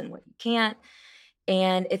courthouse and what you can't.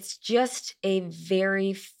 And it's just a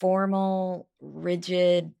very formal,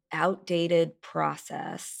 rigid, outdated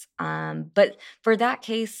process. But for that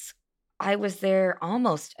case, I was there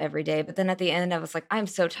almost every day. But then at the end, I was like, I'm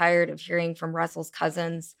so tired of hearing from Russell's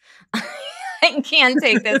cousins. I can't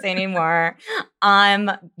take this anymore.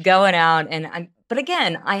 I'm going out but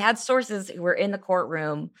again, I had sources who were in the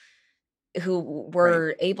courtroom who right.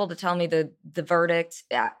 were able to tell me the verdict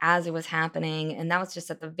as it was happening. And that was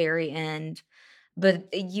just at the very end. But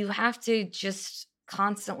you have to just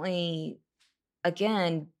constantly,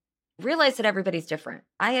 again, realize that everybody's different.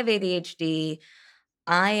 I have ADHD.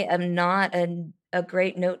 I am not a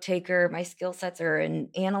great note taker. My skill sets are in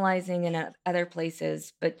analyzing and other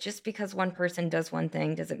places. But just because one person does one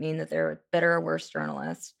thing doesn't mean that they're a better or worse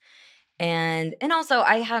journalist. And also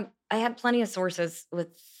I had plenty of sources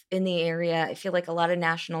in the area. I feel like a lot of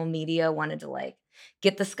national media wanted to like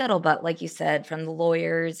get the scuttlebutt, like you said, from the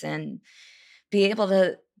lawyers and be able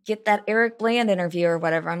to get that Eric Bland interview or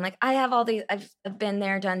whatever. I'm like, I have all these I've been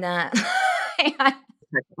there, done that.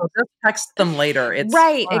 Well, just text them later, it's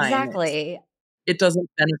Right, fine. exactly. It doesn't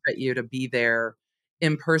benefit you to be there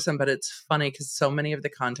in person, but it's funny because so many of the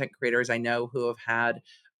content creators I know who have had,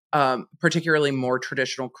 particularly more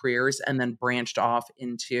traditional careers and then branched off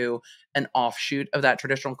into an offshoot of that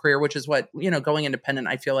traditional career, which is what, going independent,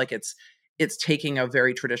 I feel like it's taking a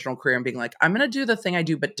very traditional career and being like, "I'm gonna do the thing I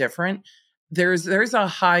do, but different." There's a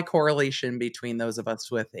high correlation between those of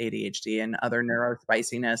us with ADHD and other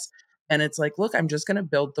neurospiciness, and it's like, "Look, I'm just gonna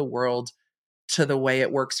build the world to the way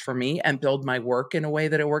it works for me and build my work in a way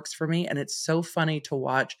that it works for me." And it's so funny to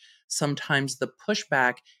watch sometimes the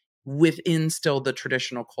pushback within still the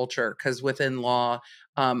traditional culture. Because within law,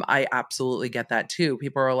 I absolutely get that too.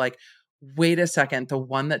 People are like, "Wait a second, the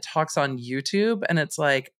one that talks on YouTube?" And it's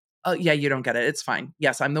like, "Oh, yeah, you don't get it. It's fine.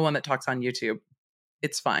 Yes, I'm the one that talks on YouTube.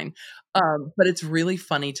 It's fine." But it's really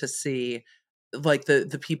funny to see, like,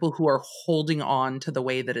 the people who are holding on to the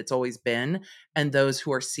way that it's always been, and those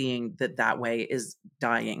who are seeing that that way is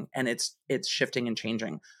dying, and it's shifting and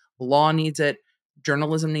changing. Law needs it,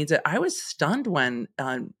 journalism needs it. I was stunned when,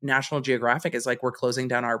 National Geographic is like, "We're closing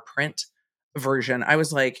down our print version." I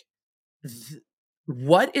was like, "Th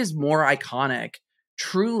what is more iconic,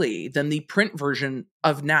 truly, than the print version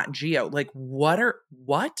of Nat Geo?" Like,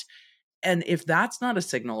 what? And if that's not a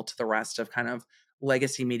signal to the rest of kind of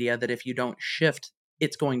legacy media that if you don't shift,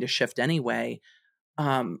 it's going to shift anyway,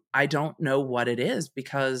 I don't know what it is,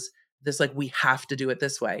 because this, like, we have to do it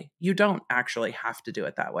this way. You don't actually have to do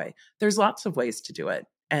it that way. There's lots of ways to do it,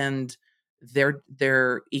 and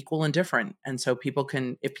they're equal and different. And so people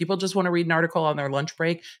can, if people just want to read an article on their lunch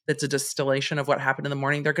break that's a distillation of what happened in the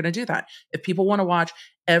morning, they're going to do that. If people want to watch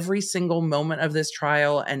every single moment of this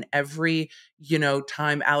trial and every,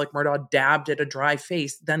 time Alec Murdaugh dabbed at a dry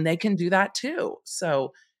face, then they can do that too.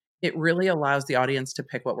 So it really allows the audience to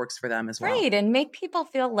pick what works for them as well. Right, and make people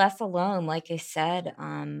feel less alone, like I said.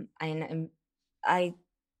 I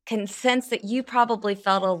can sense that you probably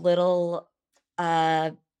felt a little,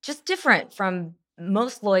 uh, just different from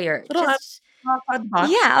most lawyer Little just outside the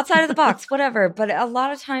yeah, box. outside of the box, whatever. But a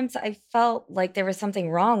lot of times I felt like there was something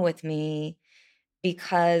wrong with me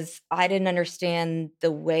because I didn't understand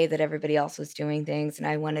the way that everybody else was doing things and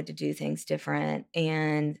I wanted to do things different.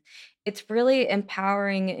 And it's really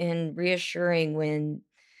empowering and reassuring when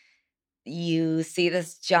you see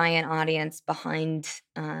this giant audience behind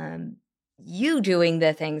you doing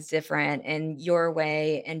the things different in your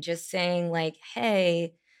way and just saying like,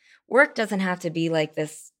 "Hey, work doesn't have to be like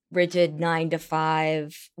this rigid 9 to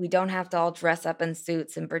 5. We don't have to all dress up in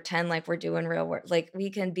suits and pretend like we're doing real work. Like, we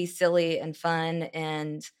can be silly and fun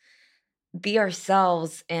and be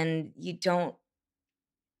ourselves, and you don't."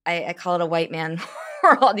 I call it a white man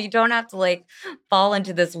world. You don't have to, like, fall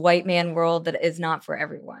into this white man world that is not for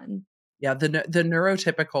everyone. Yeah, the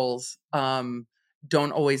neurotypicals,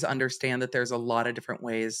 don't always understand that there's a lot of different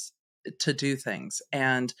ways to do things,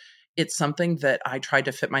 and it's something that I tried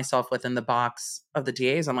to fit myself within the box of the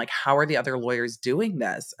DAs. I'm like, "How are the other lawyers doing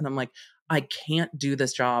this?" And I'm like, "I can't do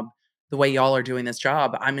this job the way y'all are doing this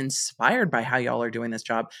job. I'm inspired by how y'all are doing this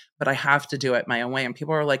job, but I have to do it my own way." And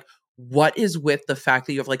people are like, "What is with the fact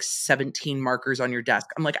that you have, like, 17 markers on your desk?"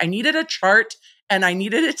 I'm like, "I needed a chart, and I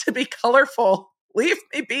needed it to be colorful. Leave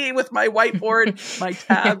me be with my whiteboard, my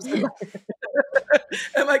tabs, and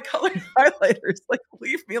and my colored highlighters. Like,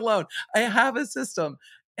 leave me alone. I have a system."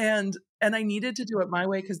 And I needed to do it my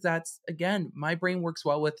way because that's again, my brain works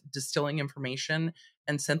well with distilling information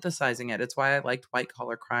and synthesizing it. It's why I liked white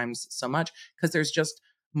collar crimes so much because there's just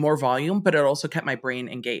more volume, but it also kept my brain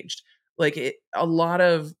engaged. Like a lot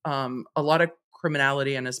of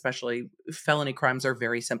criminality and especially felony crimes are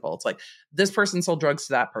very simple. It's like this person sold drugs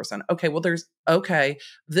to that person. Okay, well there's okay,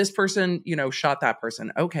 this person, shot that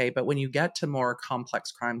person. Okay, but when you get to more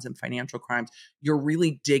complex crimes and financial crimes, you're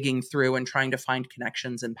really digging through and trying to find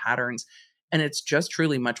connections and patterns. And it's just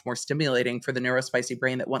truly much more stimulating for the neurospicy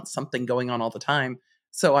brain that wants something going on all the time.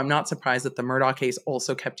 So I'm not surprised that the Murdoch case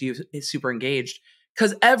also kept you super engaged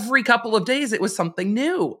because every couple of days it was something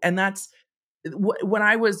new. And that's when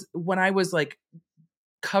I was like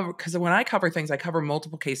cover because when I cover things, I cover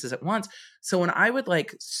multiple cases at once. So when I would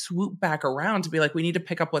like swoop back around to be like, we need to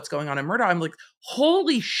pick up what's going on in Murdoch, I'm like,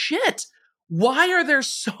 holy shit. Why are there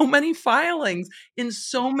so many filings in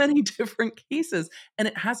so many different cases? And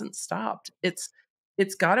it hasn't stopped. It's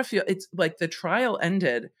gotta feel it's like the trial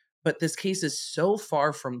ended, but this case is so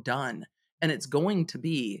far from done. And it's going to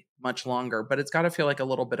be much longer, but it's got to feel like a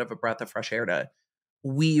little bit of a breath of fresh air to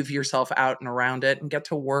weave yourself out and around it and get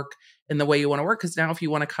to work in the way you want to work. Because now, if you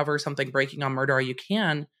want to cover something breaking on murder, you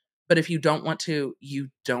can. But if you don't want to, you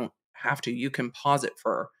don't have to. You can pause it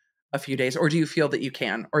for a few days. Or do you feel that you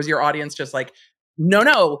can? Or is your audience just like, no,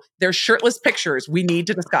 no, there's shirtless pictures we need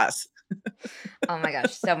to discuss? Oh my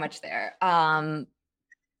gosh, so much there.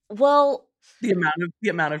 Well, The amount of the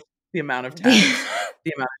amount of the texts,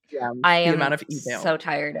 the amount of DMs, I the amount am of emails. so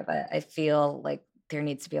tired of it. I feel like there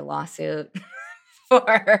needs to be a lawsuit for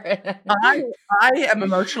I I am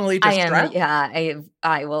emotionally I am, distressed. yeah,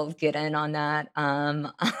 I will get in on that.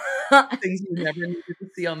 Things you never needed to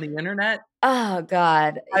see on the internet. Oh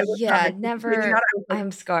god, I was not yeah, anticipating that. never. I was like,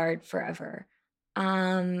 I'm scarred forever.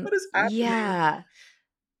 what is happening? Yeah,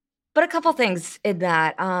 but a couple things in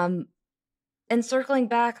that, and circling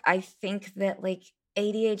back, I think that, like,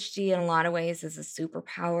 ADHD in a lot of ways is a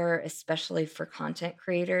superpower, especially for content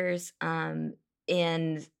creators, and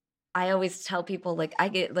I always tell people, like, I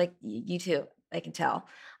get like, you too, I can tell.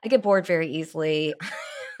 I get bored very easily.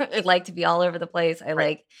 I like to be all over the place. I Right.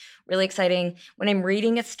 like really exciting when I'm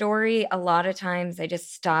reading a story, a lot of times I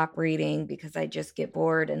just stop reading because I just get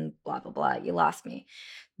bored and blah, blah, blah. You lost me.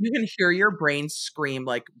 You can hear your brain scream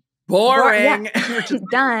like, Yeah, "Boring." And you're just like,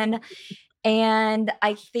 done. And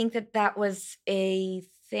I think that that was a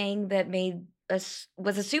thing that made us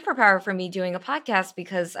was a superpower for me doing a podcast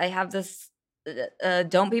because I have this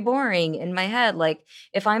don't be boring in my head. Like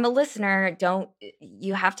if I'm a listener, don't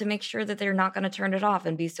you have to make sure that they're not going to turn it off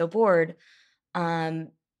and be so bored. Um,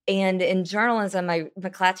 and in journalism,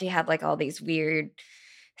 McClatchy had like all these weird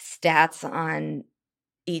stats on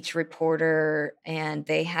each reporter, and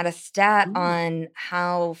they had a stat "Ooh, on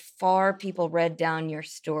how far people read down your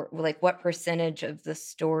story, like what percentage of the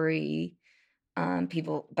story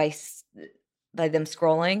people by them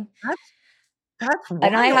scrolling. that's And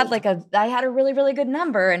wild." I had a really, really good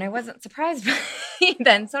number, and I wasn't surprised by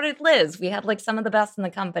then. So did Liz. We had like some of the best in the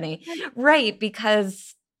company. Right. Right,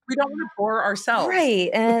 because We don't wanna bore ourselves. right,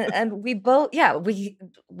 and we both yeah,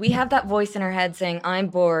 we have that voice in our head saying, "I'm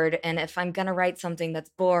bored," and if I'm gonna write something that's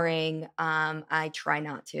boring, I try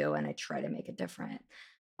not to, and I try to make it different.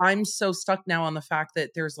 I'm so stuck now on the fact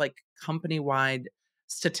that there's, like, company-wide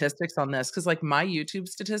statistics on this because, like, my YouTube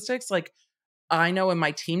statistics, like, I know and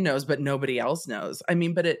my team knows, but nobody else knows. I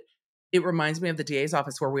mean, but it reminds me of the DA's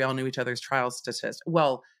office where we all knew each other's trial statistics.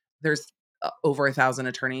 Well, there's over 1,000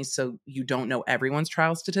 attorneys, so you don't know everyone's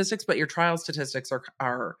trial statistics, but your trial statistics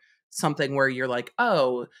are something where you're like,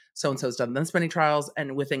 oh, so and so's done this many trials,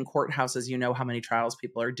 and within courthouses, you know how many trials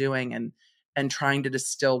people are doing, and trying to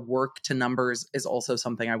distill work to numbers is also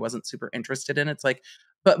something I wasn't super interested in. It's like,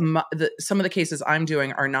 but some of the cases I'm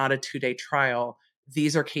doing are not a 2-day trial.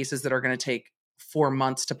 These are cases that are going to take 4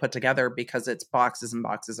 months to put together because it's boxes and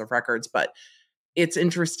boxes of records. But it's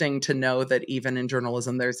interesting to know that even in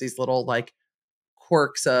journalism, there's these little like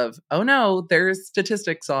quirks of, oh no, there's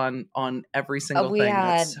statistics on every single We thing.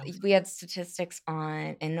 That's had so we had statistics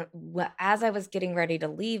on, and as I was getting ready to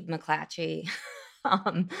leave McClatchy,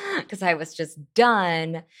 because I was just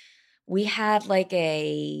done, we had like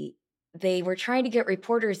a they were trying to get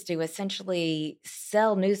reporters to essentially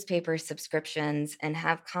sell newspaper subscriptions and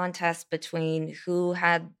have contests between who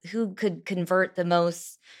could convert the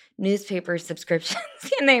most newspaper subscriptions,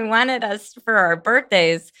 and they wanted us for our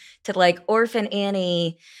birthdays to like Orphan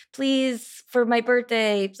Annie, please for my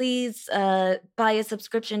birthday, please buy a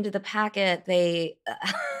subscription to the packet. They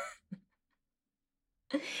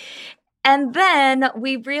And then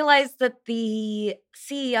we realized that the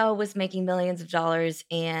CEO was making millions of dollars,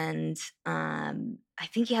 and, I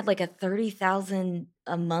think he had like a 30,000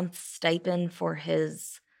 a month stipend for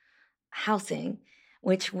his housing,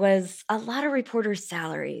 which was a lot of reporters'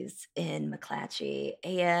 salaries in McClatchy,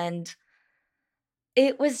 and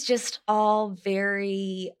it was just all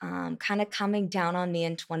very, kinda coming down on me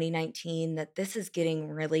in 2019 that this is getting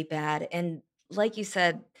really bad, and like you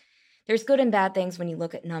said, there's good and bad things when you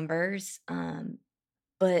look at numbers,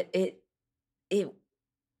 but it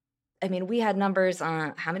I mean, we had numbers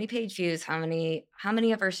on how many page views, how many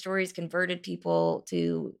of our stories converted people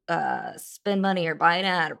to, spend money or buy an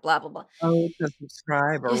ad or blah, blah, blah. oh, to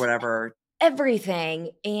subscribe or Just whatever. everything,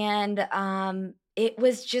 and, it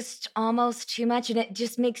was just almost too much, and it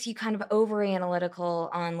just makes you kind of over analytical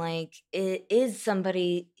on, like, is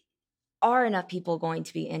somebody are enough people going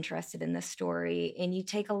to be interested in this story? And you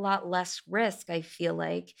take a lot less risk, I feel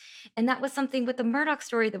like, and that was something with the Murdoch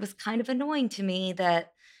story that was kind of annoying to me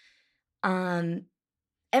that, um,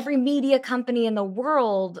 every media company in the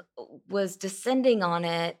world was descending on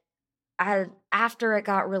it after it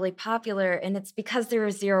got really popular, and it's because there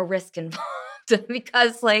was 0 risk involved,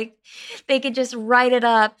 because, like, they could just write it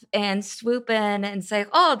up and swoop in and say,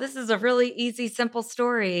 "Oh, this is a really easy, simple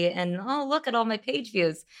story," and, "Oh, look at all my page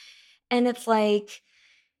views." And it's like,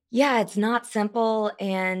 yeah, it's not simple,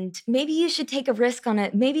 and maybe you should take a risk on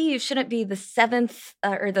it. Maybe you shouldn't be the 7th,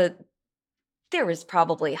 or there was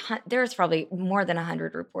probably more than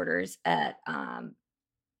 100 reporters at,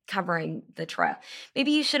 covering the trial.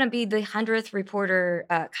 Maybe you shouldn't be the 100th reporter,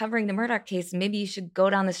 covering the Murdoch case. Maybe you should go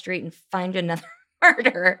down the street and find another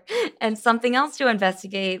murder and something else to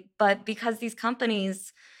investigate, but because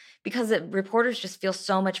reporters just feel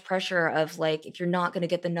so much pressure of, like, if you're not gonna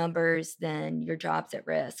get the numbers, then your job's at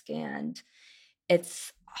risk, and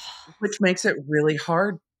it's Which makes it really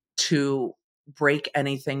hard to break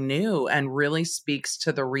anything new and really speaks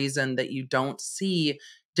to the reason that you don't see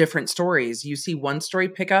different stories. You see one story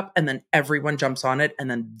pick up and then everyone jumps on it and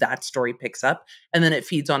then that story picks up and then it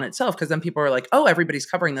feeds on itself because then people are like, "Oh, everybody's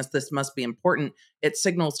covering this. This must be important." It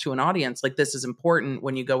signals to an audience like this is important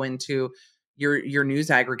when you go into your news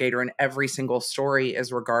aggregator and every single story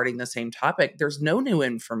is regarding the same topic. There's no new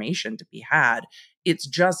information to be had. It's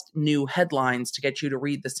just new headlines to get you to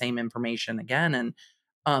read the same information again.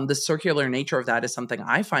 And the circular nature of that is something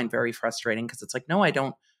I find very frustrating because it's like, no, I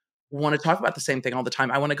don't want to talk about the same thing all the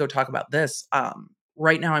time. I want to go talk about this.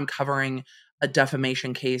 Right now, I'm covering a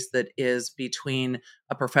defamation case that is between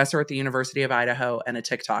a professor at the University of Idaho and a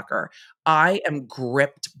TikToker. I am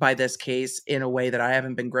gripped by this case in a way that I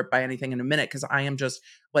haven't been gripped by anything in a minute because I am just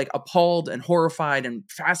like appalled and horrified and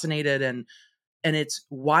fascinated and it's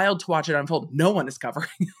wild to watch it unfold. No one is covering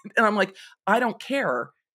it. And I'm like, I don't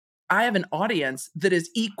care. I have an audience that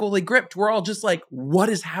is equally gripped. We're all just like, what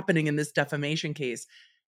is happening in this defamation case?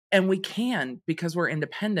 And we can because we're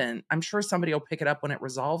independent. I'm sure somebody will pick it up when it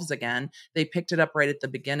resolves again. They picked it up right at the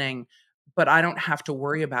beginning, but I don't have to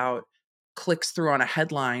worry about clicks through on a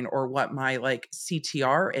headline or what my like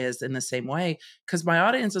CTR is in the same way because my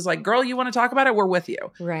audience is like, "Girl, you want to talk about it? We're with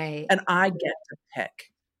you." right. And I get to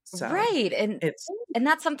pick. So, Right, and it's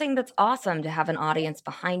that's something that's awesome to have an audience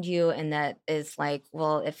behind you, and that is like,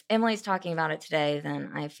 well, if Emily's talking about it today,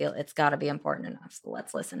 then I feel it's gotta be important enough, so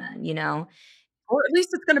let's listen in, you know? or at least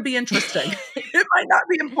it's gonna be interesting. It might not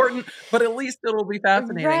be important, but at least it'll be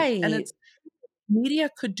fascinating, and Right, it's media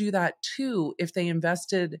could do that too if they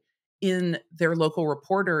invested in their local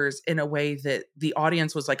reporters in a way that the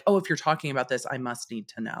audience was like, "Oh, if you're talking about this, I must need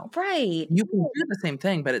to know." right. You can do the same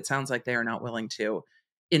thing, but it sounds like they are not willing to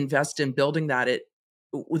invest in building that.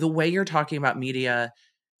 The way you're talking about media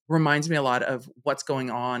reminds me a lot of what's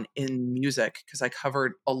going on in music because I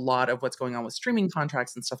covered a lot of what's going on with streaming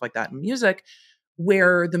contracts and stuff like that in music,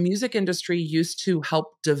 where the music industry used to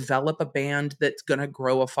help develop a band that's going to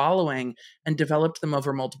grow a following and developed them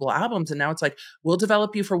over multiple albums. And now it's like, we'll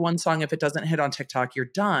develop you for one song. If it doesn't hit on TikTok, you're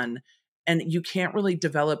done. And you can't really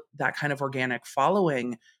develop that kind of organic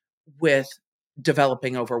following with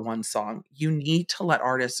developing over one song. You need to let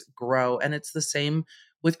artists grow. And it's the same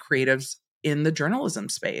with creatives in the journalism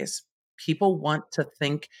space. People want to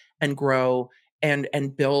think and grow and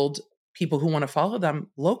build people who want to follow them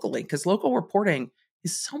locally because local reporting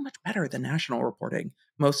is so much better than national reporting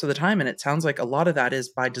most of the time. And it sounds like a lot of that is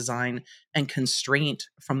by design and constraint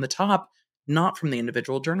from the top, not from the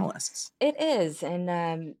individual journalists. It is,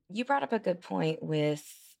 and, you brought up a good point with,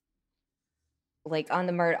 like, on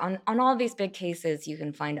the murder on all these big cases, you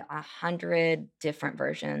can find 100 different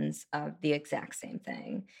versions of the exact same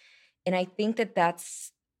thing, and I think that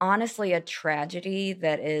that's honestly a tragedy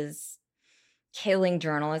that is killing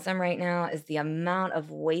journalism right now is the amount of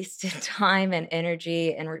wasted time and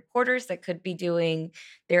energy and reporters that could be doing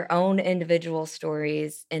their own individual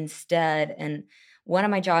stories instead. And one of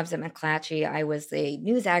my jobs at McClatchy, I was a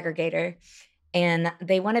news aggregator, and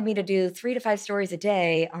they wanted me to do 3 to 5 stories a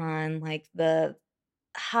day on, like, the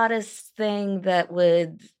hottest thing that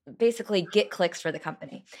would basically get clicks for the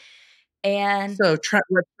company. And So,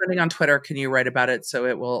 what's trending on Twitter, can you write about it so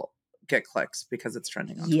it will get clicks because it's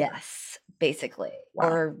trending on Twitter? yes, basically,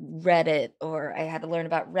 Wow. or Reddit, or I had to learn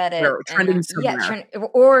about Reddit, Or and, trending yeah, somewhere.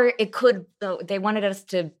 or it could though they wanted us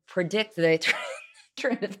to predict the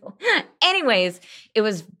trend. Anyways, it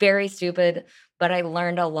was very stupid, but I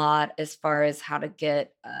learned a lot as far as how to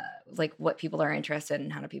get, like, what people are interested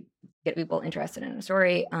in, how to get people interested in a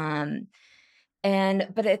story,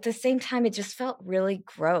 but at the same time, it just felt really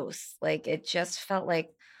gross. Like, it just felt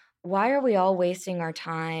like, why are we all wasting our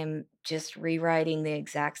time just rewriting the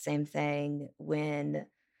exact same thing when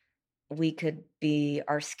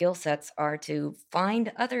our skill sets are to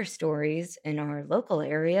find other stories in our local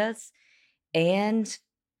areas and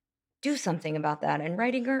do something about that and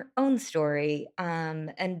writing our own story.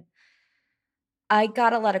 And I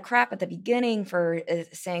got a lot of crap at the beginning for,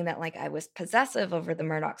 saying that, like, I was possessive over the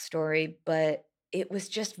Murdoch story, but it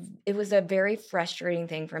was a very frustrating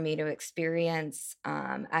thing for me to experience,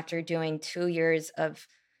 after doing 2 years of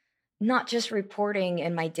not just reporting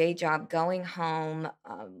in my day job, going home,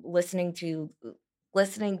 listening to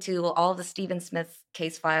all the Stephen Smith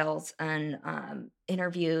case files and,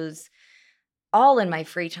 interviews all in my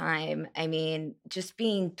free time. I mean, just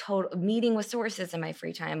being total meeting with sources in my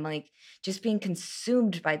free time, like, just being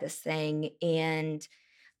consumed by this thing and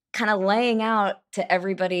kinda laying out to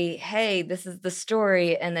everybody, "Hey, this is the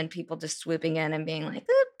story," and then people just swooping in and being like,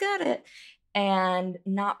 "Oop, got it," and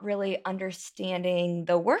not really understanding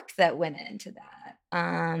the work that went into that.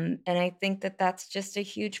 And I think that that's just a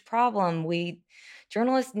huge problem. We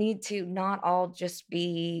journalists need to not all just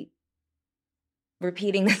be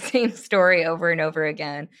repeating the same story over and over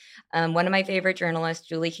again. One of my favorite journalists,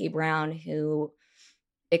 Julie Key Brown, who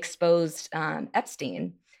exposed,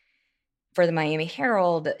 Epstein for the Miami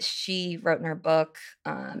Herald, she wrote in her book,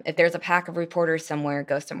 "If there's a pack of reporters somewhere,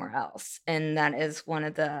 go somewhere else." And that is one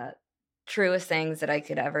of the truest things that I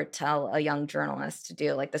could ever tell a young journalist to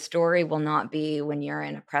do. Like, the story will not be when you're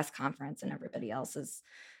in a press conference and everybody else is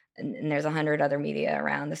and there's 100 other media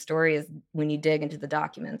around. The story is when you dig into the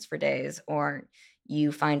documents for days or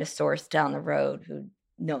you find a source down the road who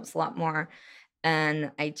knows a lot more.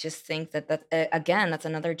 And I just think again, that's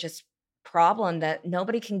another just problem that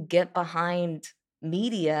nobody can get behind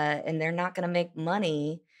media, and they're not gonna make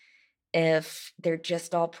money if they're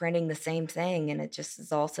just all printing the same thing, and it just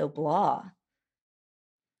is all so blah.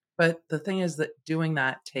 But the thing is that doing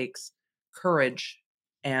that takes courage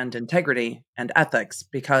and integrity and ethics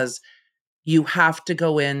because you have to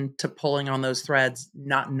go into pulling on those threads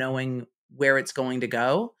not knowing where it's going to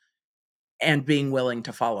go and being willing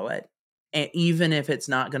to follow it, even if it's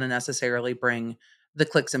not gonna necessarily bring the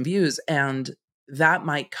clicks and views, and that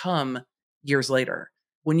might come years later.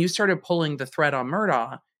 When you started pulling the thread on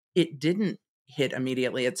Murdaugh, it didn't hit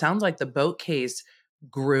immediately. It sounds like the boat case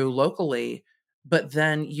grew locally, but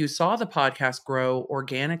then you saw the podcast grow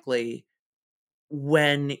organically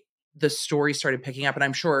when the story started picking up, and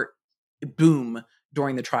I'm sure boom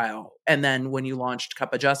during the trial, and then when you launched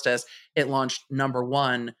Cup of Justice, it launched number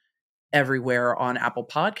 1 everywhere on Apple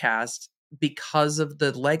Podcasts because of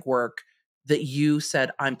the legwork that you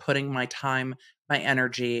said, "I'm putting my time, my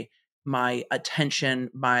energy, my attention,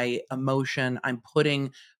 my emotion, I'm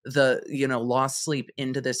putting the, lost sleep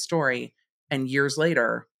into this story." And years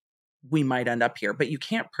later, we might end up here. But you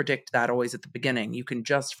can't predict that always at the beginning. You can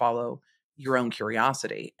just follow your own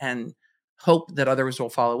curiosity and hope that others will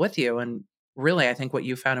follow with you. And really, I think what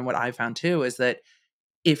you found and what I found too is that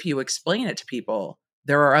if you explain it to people,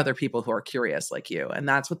 there are other people who are curious like you. And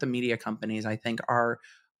that's what the media companies, I think, are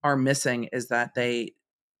missing, is that they,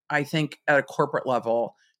 I think at a corporate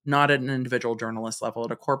level, not at an individual journalist level,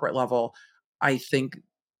 at a corporate level, I think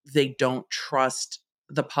they don't trust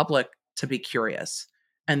the public to be curious,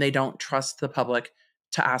 and they don't trust the public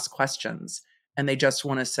to ask questions. And they just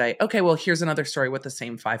want to say, okay, well, here's another story with the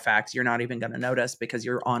same 5 facts. You're not even going to notice because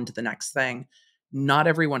you're on to the next thing. Not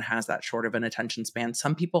everyone has that short of an attention span.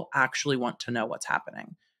 Some people actually want to know what's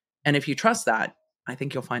happening. And if you trust that, I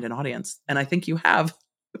think you'll find an audience. And I think you have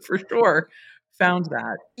for sure found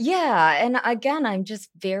that. Yeah, and again, I'm just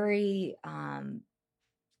very,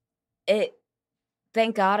 it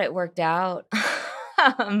thank God it worked out.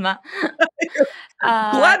 Um,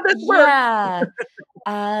 Glad this worked. yeah.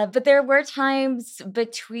 But there were times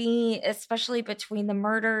between, especially between the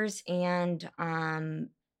murders and,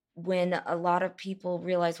 when a lot of people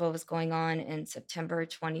realized what was going on in September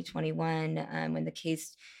 2021, when the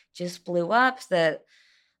case just blew up, that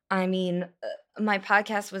I mean, my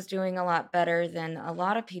podcast was doing a lot better than a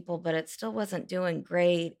lot of people, but it still wasn't doing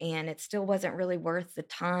great, and it still wasn't really worth the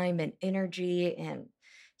time and energy and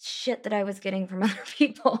shit that I was getting from other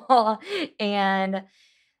people. And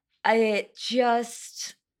I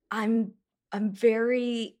just I'm I'm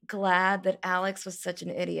very glad that Alex was such an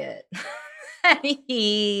idiot.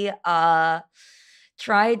 He,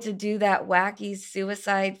 tried to do that wacky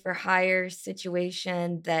suicide for hire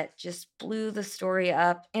situation that just blew the story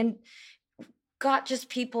up and got just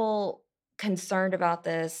people concerned about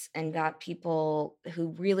this and got people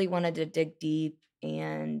who really wanted to dig deep.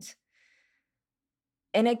 And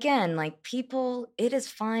again, like, people, it is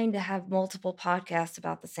fine to have multiple podcasts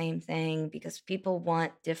about the same thing because people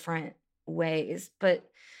want different ways, but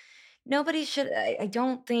nobody should, I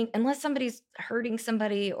don't think, unless somebody's hurting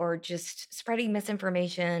somebody or just spreading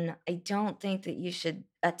misinformation, I don't think that you should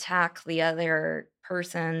attack the other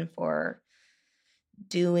person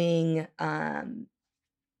doing, for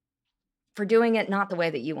doing it not the way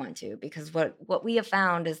that you want to, because what we have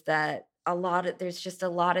found is that there's just a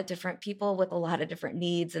lot of different people with a lot of different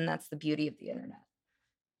needs, and that's the beauty of the internet.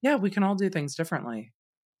 Yeah, we can all do things differently,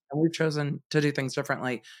 and we've chosen to do things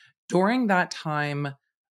differently. During that time,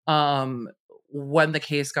 um, when the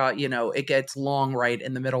case got, it gets long right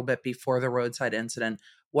in the middle bit before the roadside incident,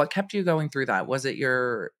 what kept you going through that? Was it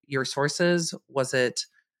your sources? Was it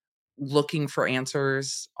looking for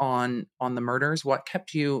answers on the murders? What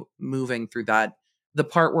kept you moving through that? The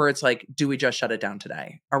part where it's like, do we just shut it down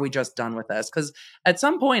today? Are we just done with this? Because at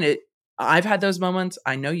some point, I've had those moments.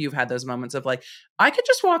 I know you've had those moments of like, I could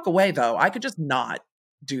just walk away though. I could just not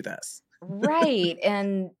do this. Right,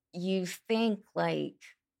 and you think, like,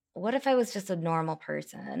 "What if I was just a normal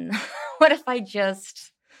person? What if I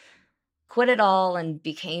just quit it all and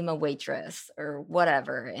became a waitress or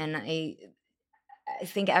whatever?" And I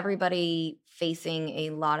think everybody facing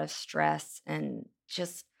a lot of stress and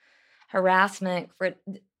just harassment for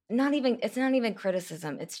it's not even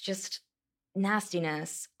criticism, it's just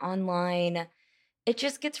nastiness online. It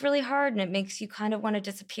just gets really hard, and it makes you kind of wanna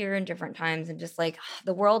disappear in different times and just like,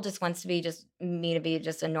 the world just wants to be just me to be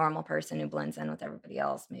just a normal person who blends in with everybody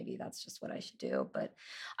else. Maybe that's just what I should do, but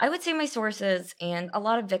I would say my sources and a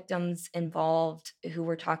lot of victims involved who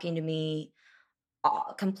were talking to me,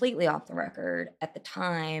 completely off the record at the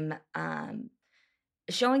time,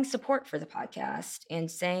 showing support for the podcast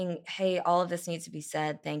and saying, "Hey, all of this needs to be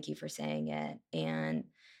said. Thank you for saying it." And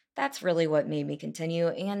that's really what made me continue.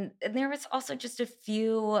 And there was also just a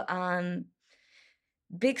few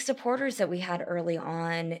big supporters that we had early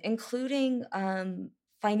on, including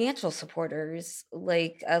financial supporters.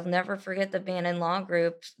 Like, I'll never forget the Bannon Law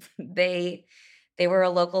Group. they they were a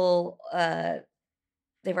local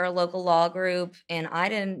they were a local law group, and I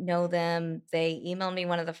didn't know them. They emailed me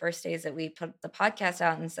one of the first days that we put the podcast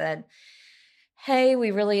out and said, "Hey,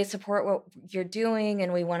 we really support what you're doing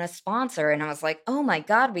and we want to sponsor." And I was like, "Oh my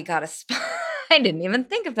God, we got to I didn't even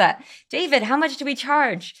think of that. David, how much do we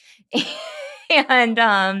charge?" and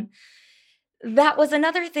that was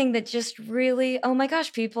another thing that just really, oh my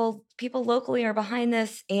gosh, people locally are behind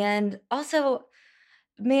this. And also,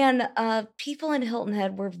 man, people in Hilton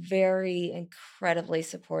Head were very incredibly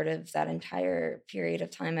supportive that entire period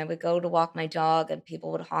of time. I would go to walk my dog and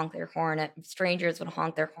people would honk their horn at strangers would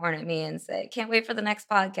honk their horn at me and say, "Can't wait for the next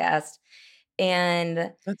podcast." And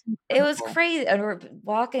That's it was incredible. crazy. And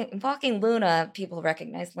walking Luna, people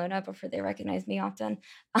recognize Luna before they recognize me often.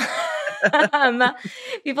 Um,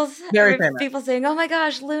 people s Very famous. people saying, "Oh my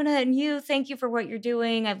gosh, Luna and you, thank you for what you're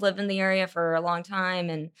doing. I've lived in the area for a long time,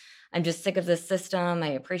 and I'm just sick of this system. I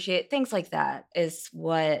appreciate" things like that is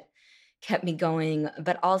what kept me going,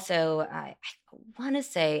 but also, I wanna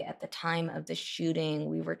say at the time of the shooting,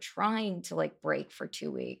 we were trying to, like, break for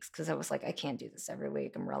 2 weeks because I was like, "I can't do this every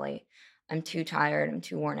week. I'm too tired, I'm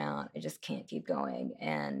too worn out. I just can't keep going,"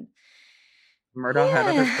 and Murdoch had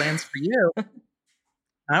other yeah. plans for you.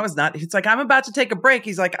 I was not. He's like, "I'm about to take a break."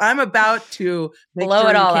 He's like, "I'm about to make Blow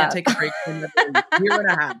sure it you all can't up. take a break for another year and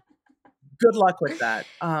a half. Good luck with that."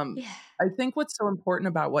 Yeah. I think what's so important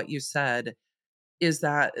about what you said is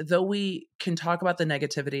that though we can talk about the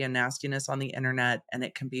negativity and nastiness on the internet and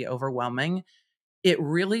it can be overwhelming, it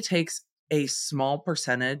really takes a small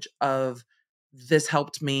percentage of this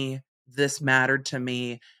helped me, this mattered to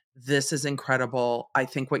me, this is incredible, I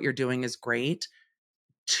think what you're doing is great,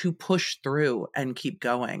 to push through and keep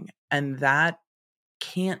going. And that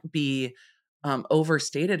can't be,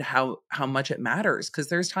 overstated how much it matters. Because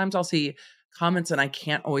there's times I'll see comments and I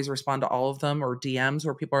can't always respond to all of them, or DMs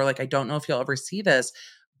where people are like, "I don't know if you'll ever see this,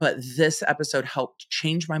 but this episode helped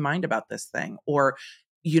change my mind about this thing," or,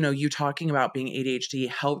 you talking about being ADHD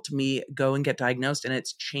helped me go and get diagnosed, and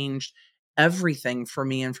it's changed everything for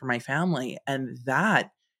me and for my family, and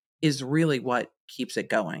that is really what keeps it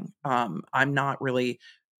going. I'm not really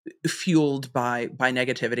fueled by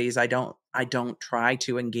negativities. I don't try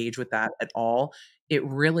to engage with that at all. It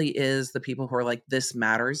really is the people who are like, "This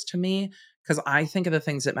matters to me," because I think of the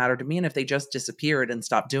things that matter to me, and if they just disappeared and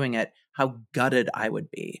stopped doing it, how gutted I would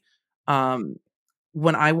be. Um,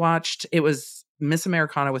 when I watched, it was Miss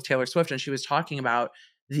Americana with Taylor Swift, and she was talking about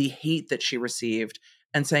the hate that she received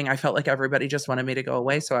and saying, "I felt like everybody just wanted me to go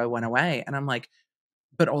away, so I went away." And I'm like,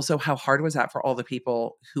 but also how hard was that for all the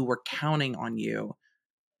people who were counting on you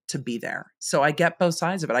to be there. So I get both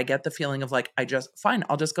sides of it. I get the feeling of like, I just fine,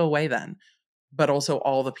 I'll just go away then. But also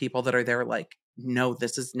all the people that are there like, no,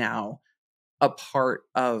 this is now a part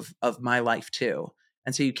of my life too.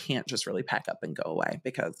 And so you can't just really pack up and go away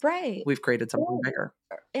because Right. we've created something bigger.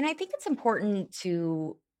 And I think it's important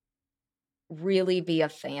to really be a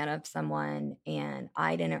fan of someone, and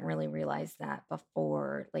I didn't really realize that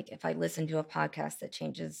before. Like, if I listen to a podcast that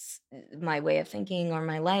changes, my way of thinking or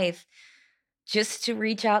my life, just to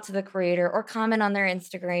reach out to the creator or comment on their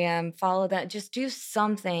Instagram, follow that, just do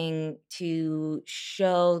something to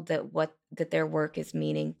show that their work is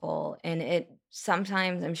meaningful, and it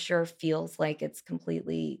sometimes, I'm sure, feels like it's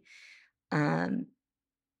completely, um,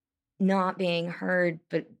 not being heard,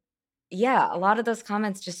 but yeah, a lot of those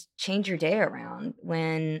comments just change your day around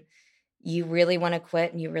when you really wanna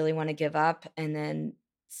quit and you really wanna give up, and then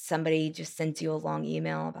somebody just sends you a long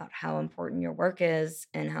email about how important your work is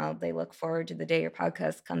and how they look forward to the day your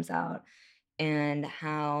podcast comes out and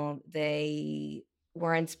how they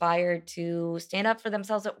were inspired to stand up for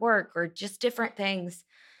themselves at work or just different things.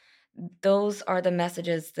 Those are the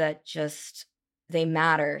messages that just they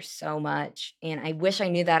matter so much, and I wish I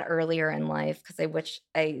knew that earlier in life because I wish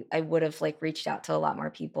I would've, like, reached out to a lot more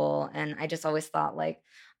people, and I just always thought, like,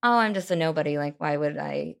 "Oh, I'm just a nobody, like, why would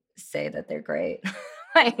I say that they're great?"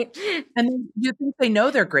 Like And then you think they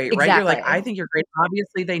know they're great, right? You're like, I exactly. think you're great.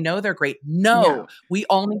 Obviously, they know they're great. No, No, we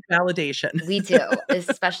all need validation. we do,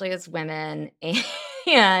 especially as women, and,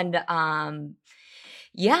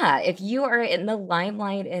 yeah, if you are in the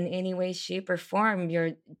limelight in any way, shape, or form,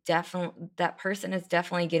 you're definitely that person is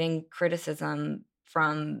definitely getting criticism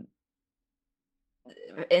from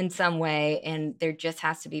in some way, and there just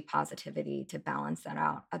has to be positivity to balance that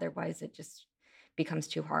out. Otherwise, it just becomes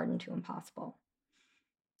too hard and too impossible.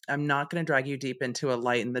 I'm not gonna drag you deep into a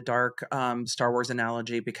light in the dark, Star Wars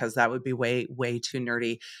analogy because that would be way, way too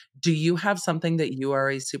nerdy. Do you have something that you are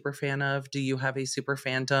a super fan of? Do you have a super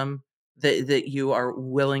fandom that you are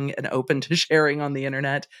willing and open to sharing on the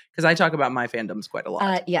internet? Because I talk about my fandoms quite a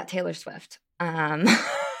lot. Yeah, Taylor Swift. That's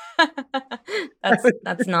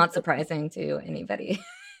not surprising to anybody.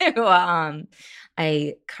 Who,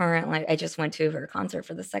 I just went to her concert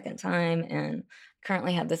for the second time and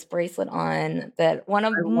currently have this bracelet on that one I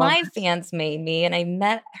of love my it. fans made me, and I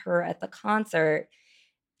met her at the concert,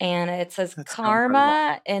 and it says That's so incredible.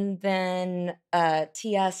 Karma and then,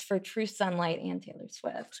 TS for True Sunlight and Taylor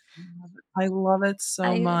Swift. I love it so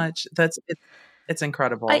I much. It's I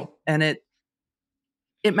incredible, and it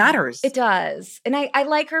matters. It does, and I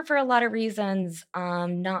like her for a lot of reasons,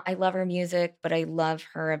 not I love her music, but I love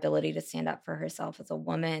her ability to stand up for herself as a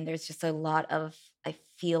woman. There's just a lot of I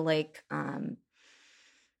feel like,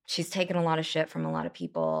 she's taken a lot of shit from a lot of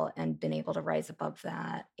people and been able to rise above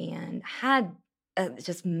that and had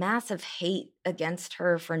just massive hate against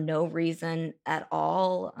her for no reason at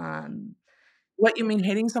all. What, you mean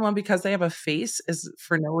hating someone because they have a face is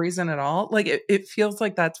for no reason at all? Like, it feels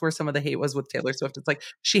like that's where some of the hate was with Taylor Swift. It's like,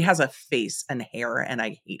 she has a face and hair, and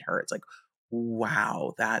I hate her. It's like,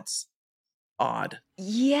 wow, that's odd. Okay.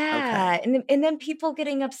 Yeah, and then people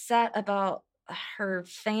getting upset about her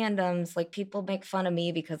fandoms, like, people make fun of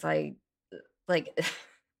me because like,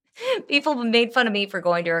 people made fun of me for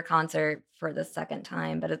going to her concert for the 2nd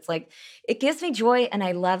time, but it's like, it gives me joy and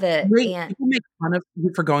I love it, Wait, and people make fun of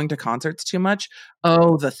you for going to concerts too much?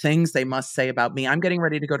 Oh, the things they must say about me. I'm getting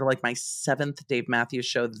ready to go to, like, my 7th Dave Matthews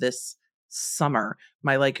show this summer,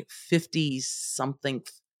 my, like, 50-something,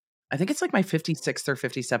 I think it's, like, my 56th or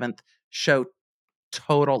 57th show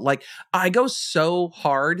total. Like, I go so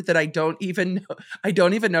hard that I don't even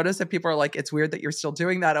notice that people are like, "It's weird that you're still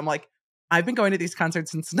doing that." I'm like, "I've been going to these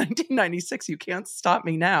concerts since 1996. You can't stop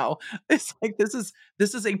me now." It's like, this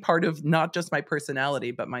is a part of not just my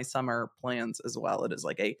personality, but my summer plans as well. It is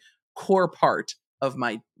like a core part of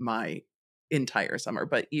my entire summer.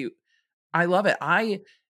 But I love it.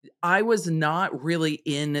 I was not really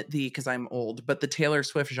in the, because I'm old, but the Taylor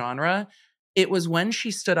Swift genre. It was when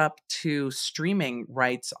she stood up to streaming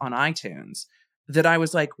rights on iTunes that I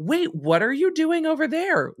was like, "Wait, what are you doing over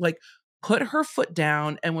there?" Like, put her foot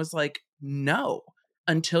down and was like, "No,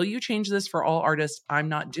 until you change this for all artists, I'm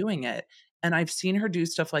not doing it." And I've seen her do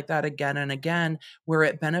stuff like that again and again, where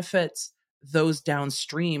it benefits those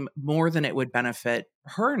downstream more than it would benefit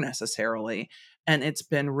her necessarily. And it's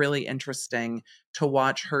been really interesting to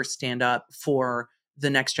watch her stand up for the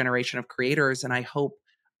next generation of creators. And I hope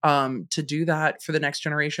to do that for the next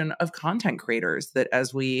generation of content creators, that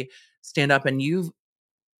as we stand up, and you've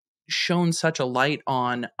shown such a light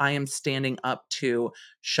on, I am standing up to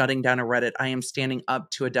shutting down a Reddit. I am standing up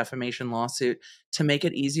to a defamation lawsuit, to make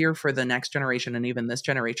it easier for the next generation and even this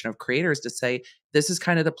generation of creators to say, this is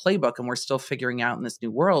kind of the playbook and we're still figuring out in this new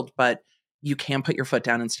world, but you can put your foot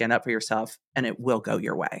down and stand up for yourself and it will go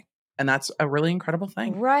your way. And that's a really incredible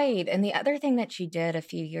thing. right, and the other thing that she did a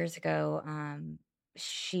few years ago, I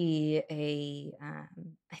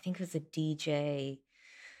think it was a DJ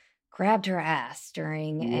grabbed her ass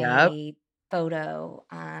during Yep. a photo,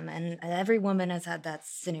 and every woman has had that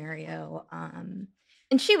scenario, and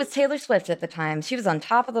she was Taylor Swift at the time. She was on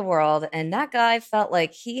top of the world, and that guy felt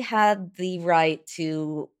like he had the right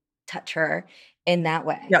to touch her in that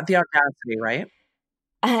way. Yeah, the audacity, right?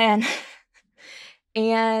 And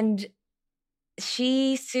and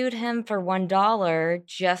she sued him for $1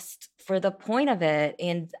 just for the point of it,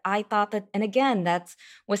 and I thought that, and again, that's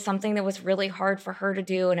was something that was really hard for her to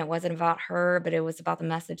do, and it wasn't about her, but it was about the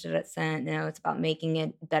message that it sent, you know, it's about making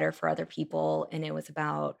it better for other people, and it was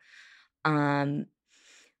about, um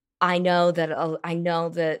I know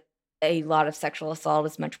that a lot of sexual assault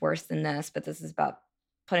is much worse than this, but this is about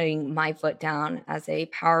putting my foot down as a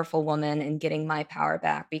powerful woman and getting my power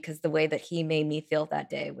back because the way that he made me feel that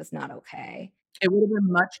day was not okay. It would have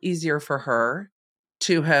been much easier for her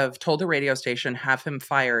to have told the radio station, have him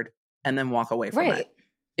fired, and then walk away from it. Right.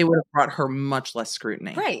 It would have brought her much less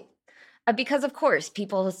scrutiny. Right. Because of course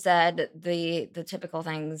people said the typical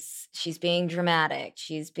things, she's being dramatic,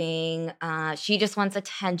 she's being she just wants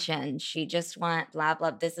attention, she just want blah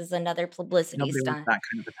blah, this is another publicity Nobody wants stunt. that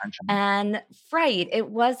kind of attention. And right, it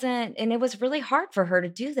wasn't, and it was really hard for her to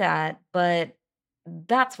do that, but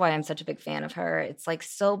that's why I'm such a big fan of her. It's like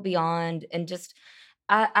so beyond, and just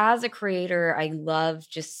as a creator, I love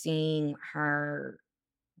just seeing her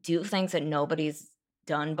do things that nobody's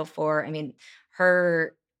done before. I mean,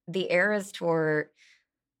 her the Eras tour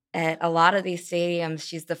at a lot of these stadiums,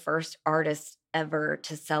 she's the first artist ever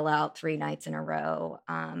to sell out 3 nights in a row,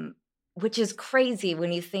 which is crazy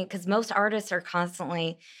when you think, because most artists are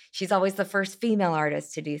constantly, she's always the first female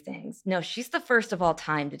artist to do things. No, she's the first of all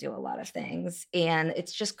time to do a lot of things, and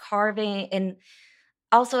it's just carving, and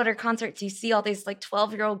also at her concerts, you see all these, like,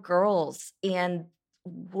 12-year-old girls and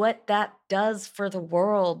what that does for the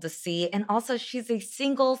world to see, and also she's a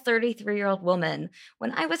single 33-year-old woman.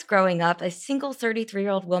 When I was growing up, a single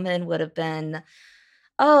 33-year-old woman would have been,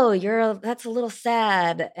 "Oh, that's a little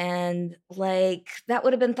sad," and, like, that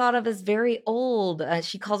would have been thought of as very old.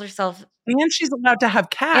 She calls herself And she's allowed to have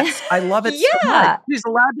cats. I love it so much. Yeah. She's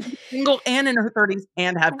allowed to be single and in her 30s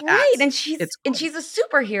and have Right, cats. It's and cool. she's a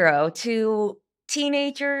superhero to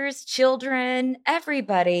teenagers, children,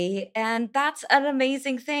 everybody, and that's an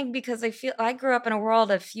amazing thing because I grew up in a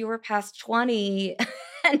world of, if you were past 20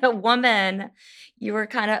 and a woman, you were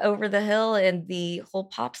kinda over the hill in the whole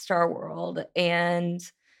pop star world, and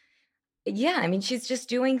Yeah, I mean, she's just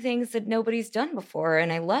doing things that nobody's done before,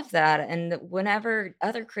 and I love that, and whenever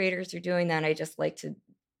other creators are doing that, I just like to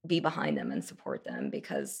be behind them and support them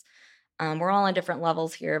because, we're all on different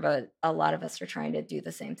levels here, but a lot of us are trying to do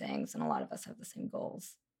the same things, and a lot of us have the same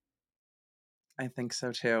goals. I think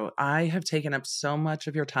so too. I have taken up so much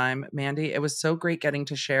of your time, Mandy. It was so great getting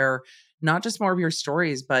to share not just more of your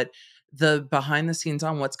stories, but the behind the scenes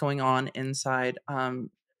on what's going on inside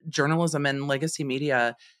journalism and legacy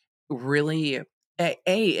media. Really,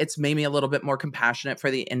 it's made me a little bit more compassionate for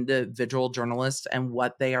the individual journalists and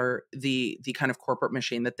what they are, the kind of corporate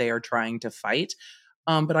machine that they are trying to fight.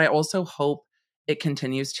 But I also hope it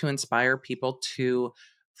continues to inspire people to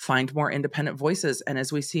find more independent voices. And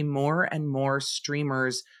as we see more and more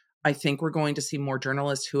streamers, I think we're going to see more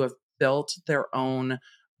journalists who have built their own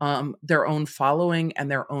following and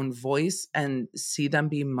their own voice, and see them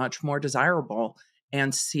be much more desirable,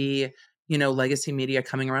 and see, legacy media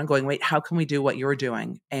coming around going, wait, how can we do what you're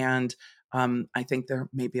doing? And I think they're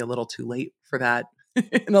maybe a little too late for that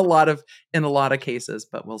in a lot of cases,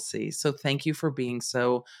 but we'll see. So thank you for being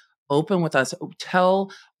so open with us.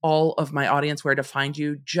 Tell all of my audience where to find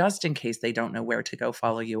you, just in case they don't know where to go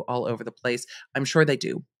follow you all over the place. I'm sure they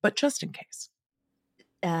do, but just in case.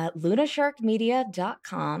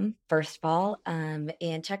 Lunasharkmedia.com, first of all, and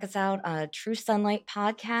check us out, True Sunlight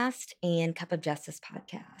Podcast and Cup of Justice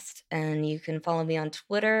Podcast. And you can follow me on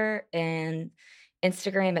Twitter and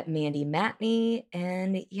Instagram at Mandy Matney.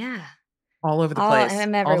 And yeah, All over the all place.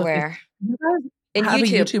 I'm All the things. everywhere. You guys And have a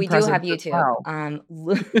YouTube, YouTube we do have presence as YouTube.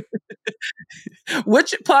 well.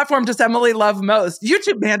 Which platform does Emily love most?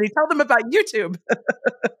 YouTube, Mandy. Tell them about YouTube.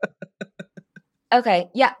 Okay,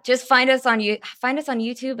 yeah, just find us on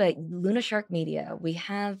YouTube at Luna Shark Media. We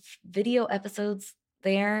have video episodes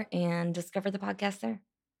there, and discover the podcast there.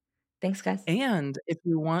 Thanks, guys. And if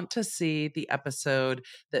you want to see the episode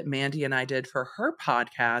that Mandy and I did for her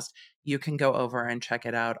podcast, you can go over and check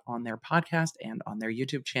it out on their podcast and on their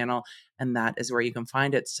YouTube channel. And that is where you can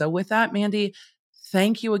find it. So with that, Mandy,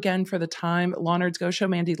 thank you again for the time. Law Nerds Go Show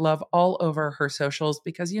Mandy love all over her socials,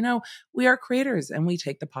 because, we are creators and we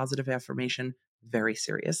take the positive affirmation very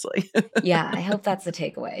seriously. Yeah, I hope that's the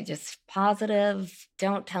takeaway. Just positive.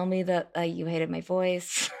 Don't tell me that you hated my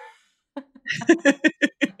voice.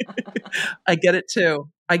 I get it too.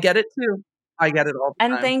 I get it too. I get it all the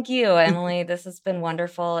And time. thank you, Emily. This has been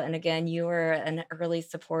wonderful. And again, you were an early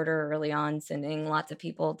supporter early on, sending lots of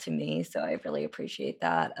people to me. So I really appreciate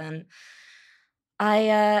that. And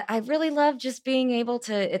I really love just being able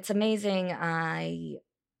to. It's amazing. I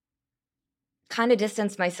kind of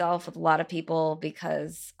distance myself with a lot of people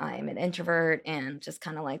because I'm an introvert and just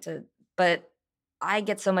kind of like to, but I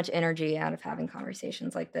get so much energy out of having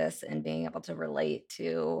conversations like this and being able to relate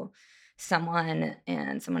to someone,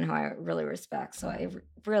 and someone who I really respect. So I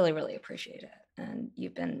really, really appreciate it. And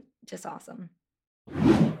you've been just awesome.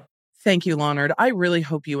 Thank you, Leonard. I really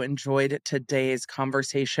hope you enjoyed today's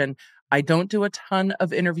conversation. I don't do a ton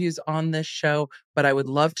of interviews on this show, but I would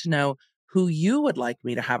love to know who you would like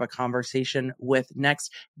me to have a conversation with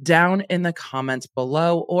next, down in the comments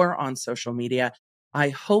below or on social media. I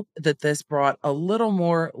hope that this brought a little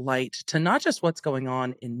more light to not just what's going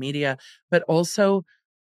on in media, but also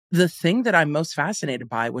the thing that I'm most fascinated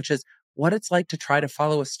by, which is what it's like to try to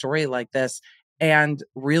follow a story like this and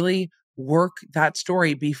really work that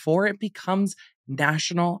story before it becomes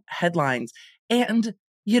national headlines. And,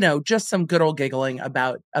 just some good old giggling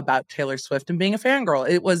about Taylor Swift and being a fangirl.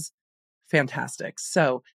 It was fantastic.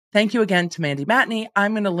 So thank you again to Mandy Matney.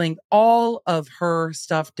 I'm going to link all of her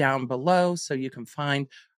stuff down below so you can find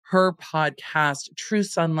her podcast, True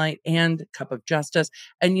Sunlight and Cup of Justice.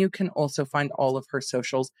 And you can also find all of her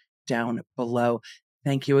socials down below.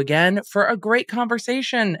 Thank you again for a great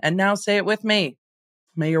conversation. And now say it with me.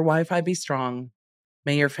 May your Wi-Fi be strong.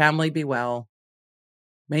 May your family be well.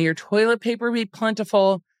 May your toilet paper be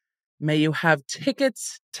plentiful. May you have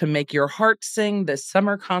tickets to make your heart sing this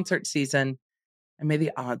summer concert season. And may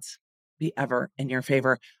the odds be ever in your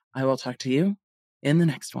favor. I will talk to you in the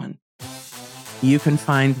next one. You can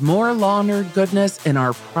find more Law Nerd goodness in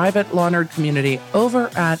our private Law Nerd community over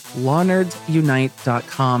at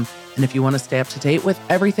lawnerdsunite.com. And if you want to stay up to date with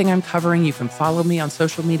everything I'm covering, you can follow me on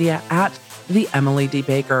social media at the Emily D.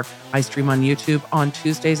 Baker. I stream on YouTube on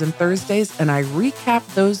Tuesdays and Thursdays, and I recap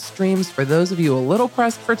those streams for those of you a little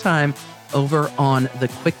pressed for time over on the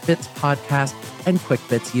Quick Bits podcast and Quick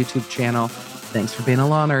Bits YouTube channel. Thanks for being a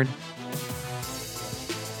Law Nerd.